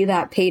to see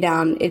that pay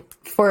down, it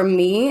for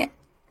me,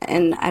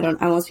 and I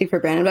won't speak for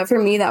Brandon, but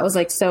for me, that was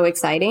like so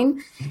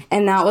exciting.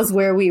 And that was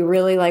where we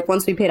really, like,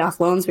 once we paid off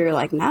loans, we were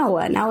like, now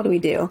what? Now what do we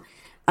do?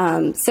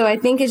 So I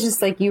think it's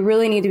just like, you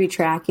really need to be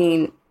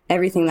tracking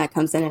everything that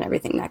comes in and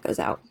everything that goes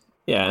out.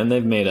 Yeah. And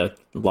they've made a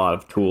lot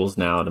of tools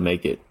now to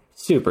make it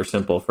super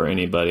simple for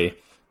anybody.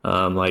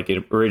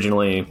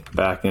 Originally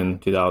back in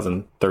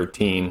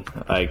 2013,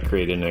 I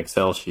created an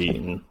Excel sheet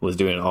and was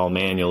doing it all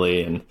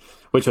manually, and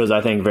which was,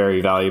 I think,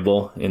 very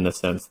valuable in the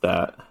sense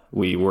that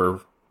we were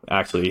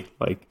actually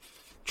like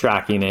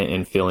tracking it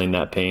and feeling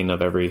that pain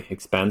of every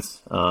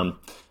expense.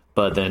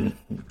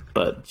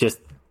 But just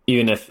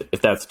even if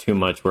that's too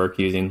much work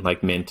using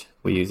like Mint,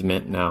 we use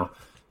Mint now.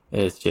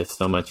 It's just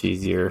so much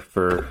easier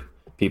for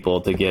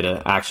people to get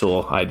an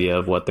actual idea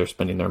of what they're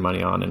spending their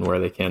money on and where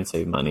they can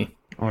save money.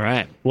 All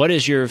right. What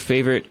is your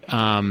favorite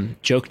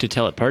joke to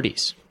tell at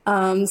parties?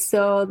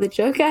 So the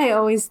joke I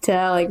always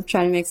tell, like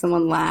trying to make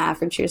someone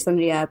laugh or cheer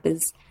somebody up,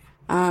 is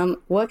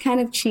what kind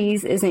of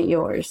cheese isn't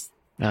yours?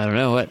 I don't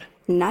know. What?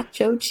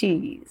 Nacho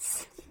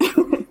cheese.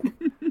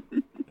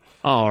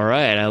 All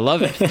right. I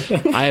love it.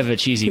 I have a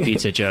cheesy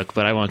pizza joke,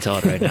 but I won't tell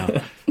it right now.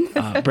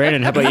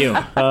 Brandon, how about you?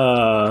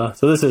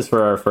 So this is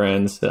for our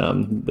friends.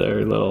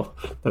 Their little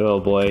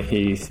boy.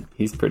 He's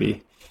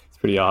pretty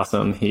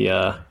awesome.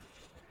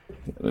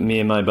 Me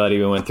and my buddy,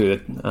 we went through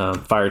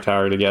the fire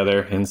tower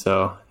together, and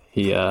so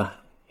he's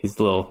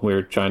little. We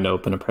were trying to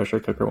open a pressure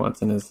cooker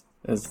once, and his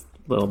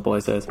little boy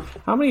says,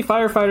 "How many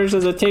firefighters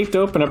does it take to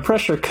open a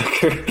pressure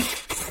cooker?"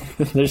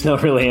 There's no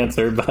real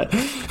answer, but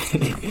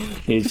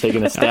he's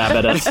taking a stab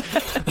at us.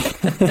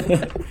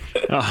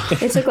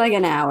 It took like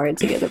an hour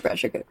to get the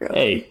pressure cooker open.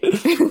 Hey.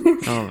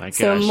 Oh my gosh.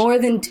 So more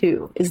than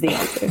 2 is the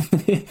answer.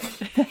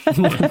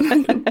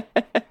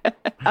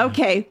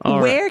 Okay,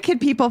 where can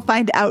people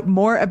find out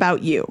more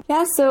about you?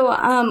 Yeah, so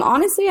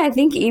honestly, I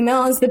think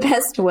email is the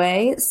best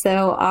way.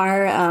 So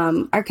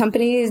our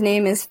company's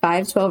name is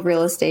 512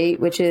 Real Estate,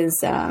 which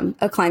is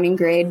a climbing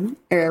grade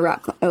or a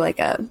rock, or like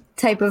a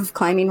type of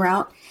climbing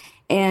route.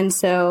 And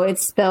so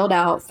it's spelled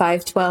out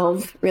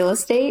 512 Real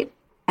Estate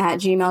at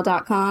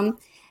gmail.com.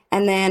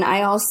 And then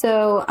I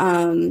also,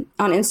 on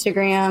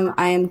Instagram,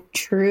 I am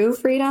True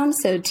Freedom,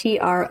 so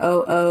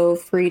TROO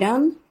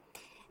Freedom.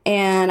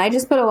 And I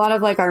just put a lot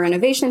of like our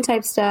renovation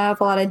type stuff,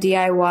 a lot of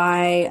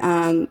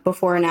DIY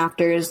before and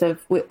afters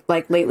of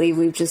like lately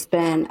we've just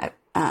been,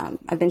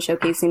 I've been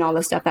showcasing all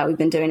the stuff that we've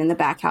been doing in the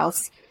back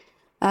house.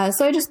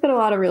 So I just put a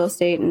lot of real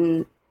estate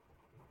and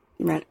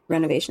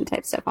renovation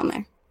type stuff on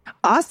there.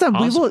 Awesome.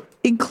 We will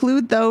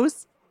include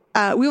those.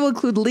 We will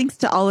include links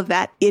to all of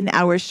that in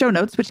our show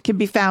notes, which can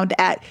be found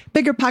at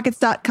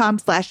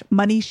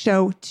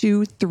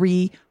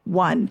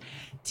biggerpockets.com/moneyshow231.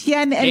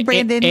 Tien and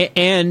Brandon.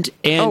 And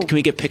can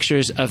we get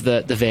pictures of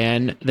the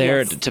van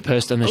there to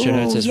post on the show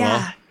notes as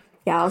well?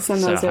 Yeah, I'll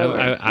send those over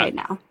right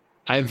now.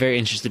 I'm very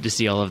interested to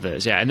see all of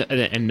those. Yeah,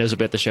 and those will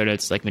be at the show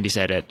notes, like Mindy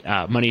said, at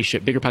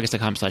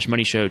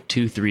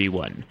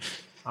biggerpockets.com/moneyshow231.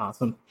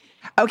 Awesome.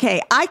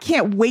 Okay, I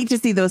can't wait to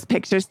see those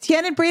pictures.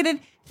 Tien and Brandon,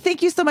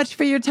 thank you so much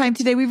for your time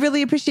today. We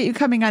really appreciate you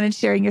coming on and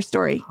sharing your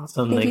story.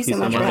 Awesome. Thank you so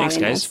much. Thanks,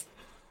 guys.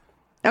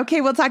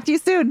 Okay, we'll talk to you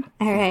soon.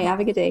 All right, have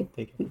a good day.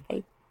 Take care.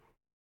 Bye.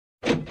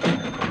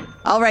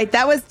 All right,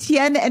 that was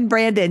Tien and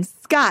Brandon.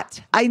 Scott,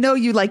 I know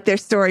you liked their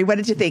story. What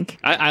did you think?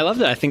 I love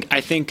that. I think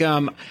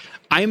I'm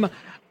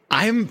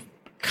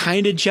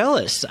kind of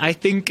jealous. I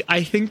think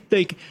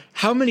like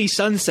how many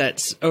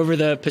sunsets over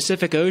the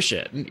Pacific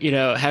Ocean,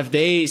 have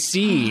they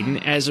seen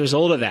as a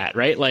result of that,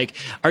 right? Like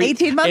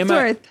 18 months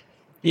worth.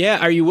 Yeah.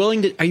 Are you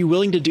willing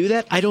to do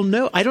that? I don't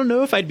know. I don't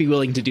know if I'd be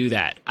willing to do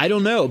that. I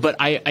don't know, but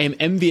I am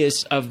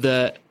envious of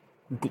the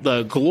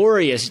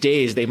glorious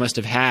days they must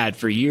have had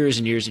for years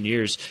and years and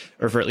years,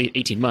 or for at least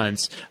 18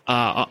 months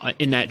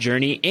in that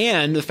journey,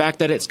 and the fact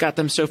that it's got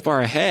them so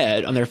far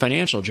ahead on their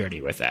financial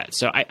journey with that.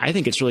 So I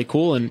think it's really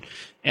cool, and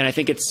I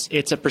think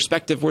it's a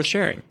perspective worth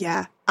sharing.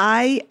 Yeah,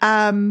 I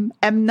am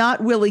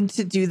not willing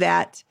to do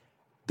that,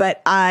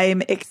 but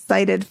I'm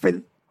excited for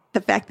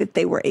the fact that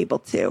they were able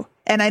to.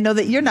 And I know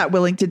that you're not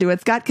willing to do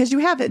it, Scott, because you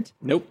haven't.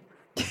 Nope.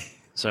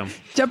 So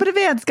jump in a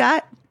van,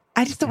 Scott.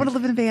 I just don't want to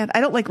live in a van.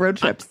 I don't like road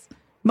trips.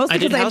 Mostly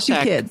because I have 2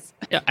 kids.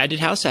 Yeah, I did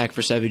house hack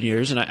for 7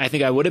 years, and I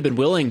think I would have been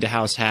willing to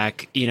house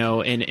hack,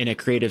 in a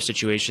creative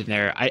situation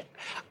there.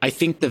 I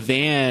think the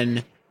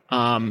van,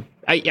 I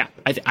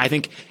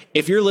think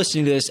if you're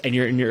listening to this and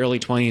you're in your early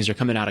 20s or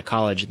coming out of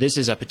college, this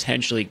is a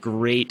potentially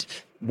great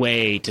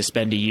way to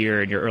spend a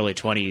year in your early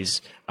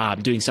 20s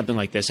doing something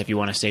like this if you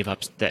want to save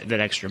up that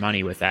extra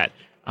money with that.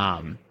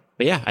 But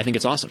yeah, I think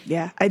it's awesome.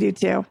 Yeah, I do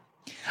too.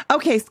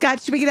 Okay,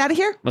 Scott, should we get out of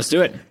here? Let's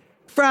do it.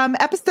 From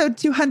episode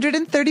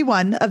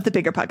 231 of the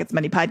Bigger Pockets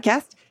Money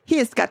Podcast, he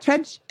is Scott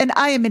Trench, and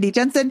I am Mindy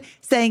Jensen,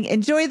 saying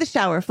enjoy the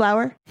shower,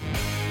 flower.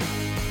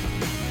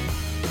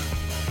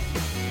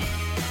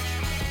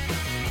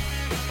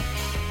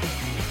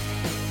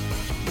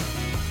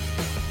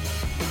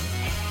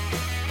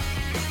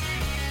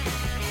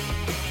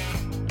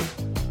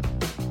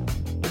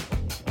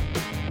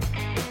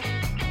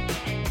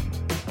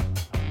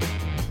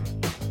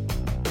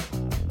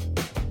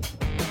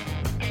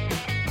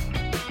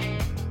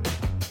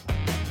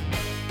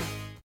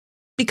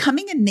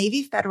 Becoming a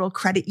Navy Federal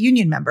Credit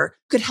Union member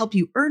could help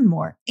you earn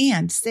more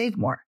and save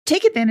more.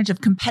 Take advantage of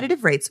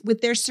competitive rates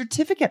with their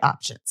certificate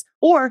options,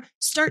 or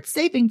start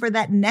saving for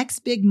that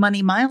next big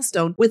money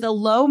milestone with a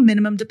low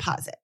minimum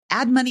deposit.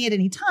 Add money at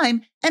any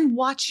time and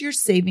watch your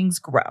savings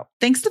grow.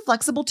 Thanks to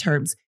flexible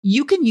terms,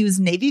 you can use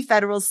Navy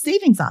Federal's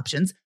savings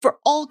options for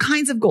all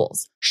kinds of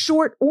goals,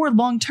 short or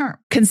long term.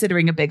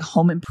 Considering a big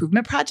home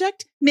improvement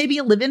project, maybe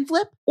a live-in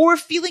flip, or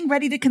feeling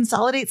ready to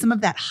consolidate some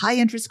of that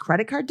high-interest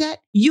credit card debt,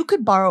 you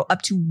could borrow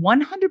up to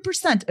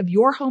 100% of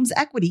your home's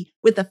equity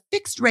with a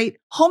fixed-rate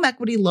home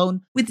equity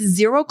loan with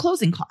zero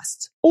closing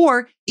costs,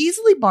 or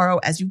easily borrow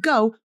as you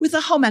go with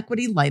a home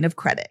equity line of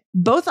credit.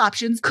 Both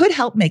options could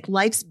help make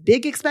life's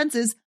big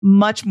expenses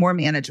much more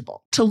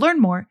manageable. To learn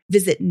more,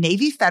 visit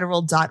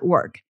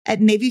NavyFederal.org. At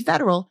Navy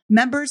Federal,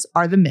 members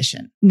are the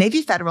mission.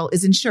 Navy Federal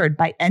is insured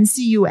by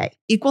NCUA,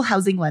 Equal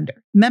Housing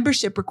Lender.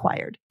 Membership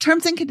required.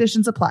 Terms and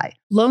conditions apply.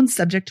 Loans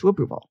subject to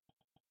approval.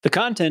 The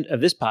content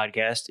of this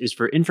podcast is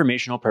for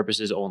informational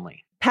purposes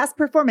only. Past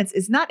performance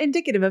is not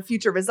indicative of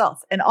future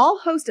results, and all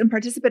host and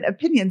participant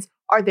opinions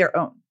are their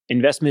own.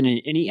 Investment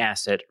in any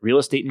asset, real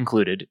estate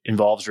included,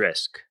 involves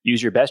risk.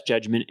 Use your best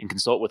judgment and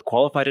consult with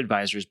qualified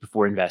advisors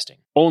before investing.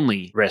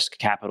 Only risk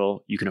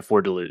capital you can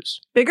afford to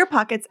lose. Bigger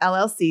Pockets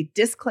LLC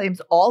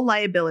disclaims all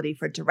liability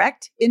for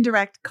direct,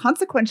 indirect,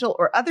 consequential,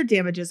 or other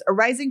damages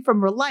arising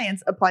from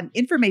reliance upon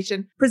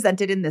information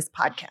presented in this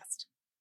podcast.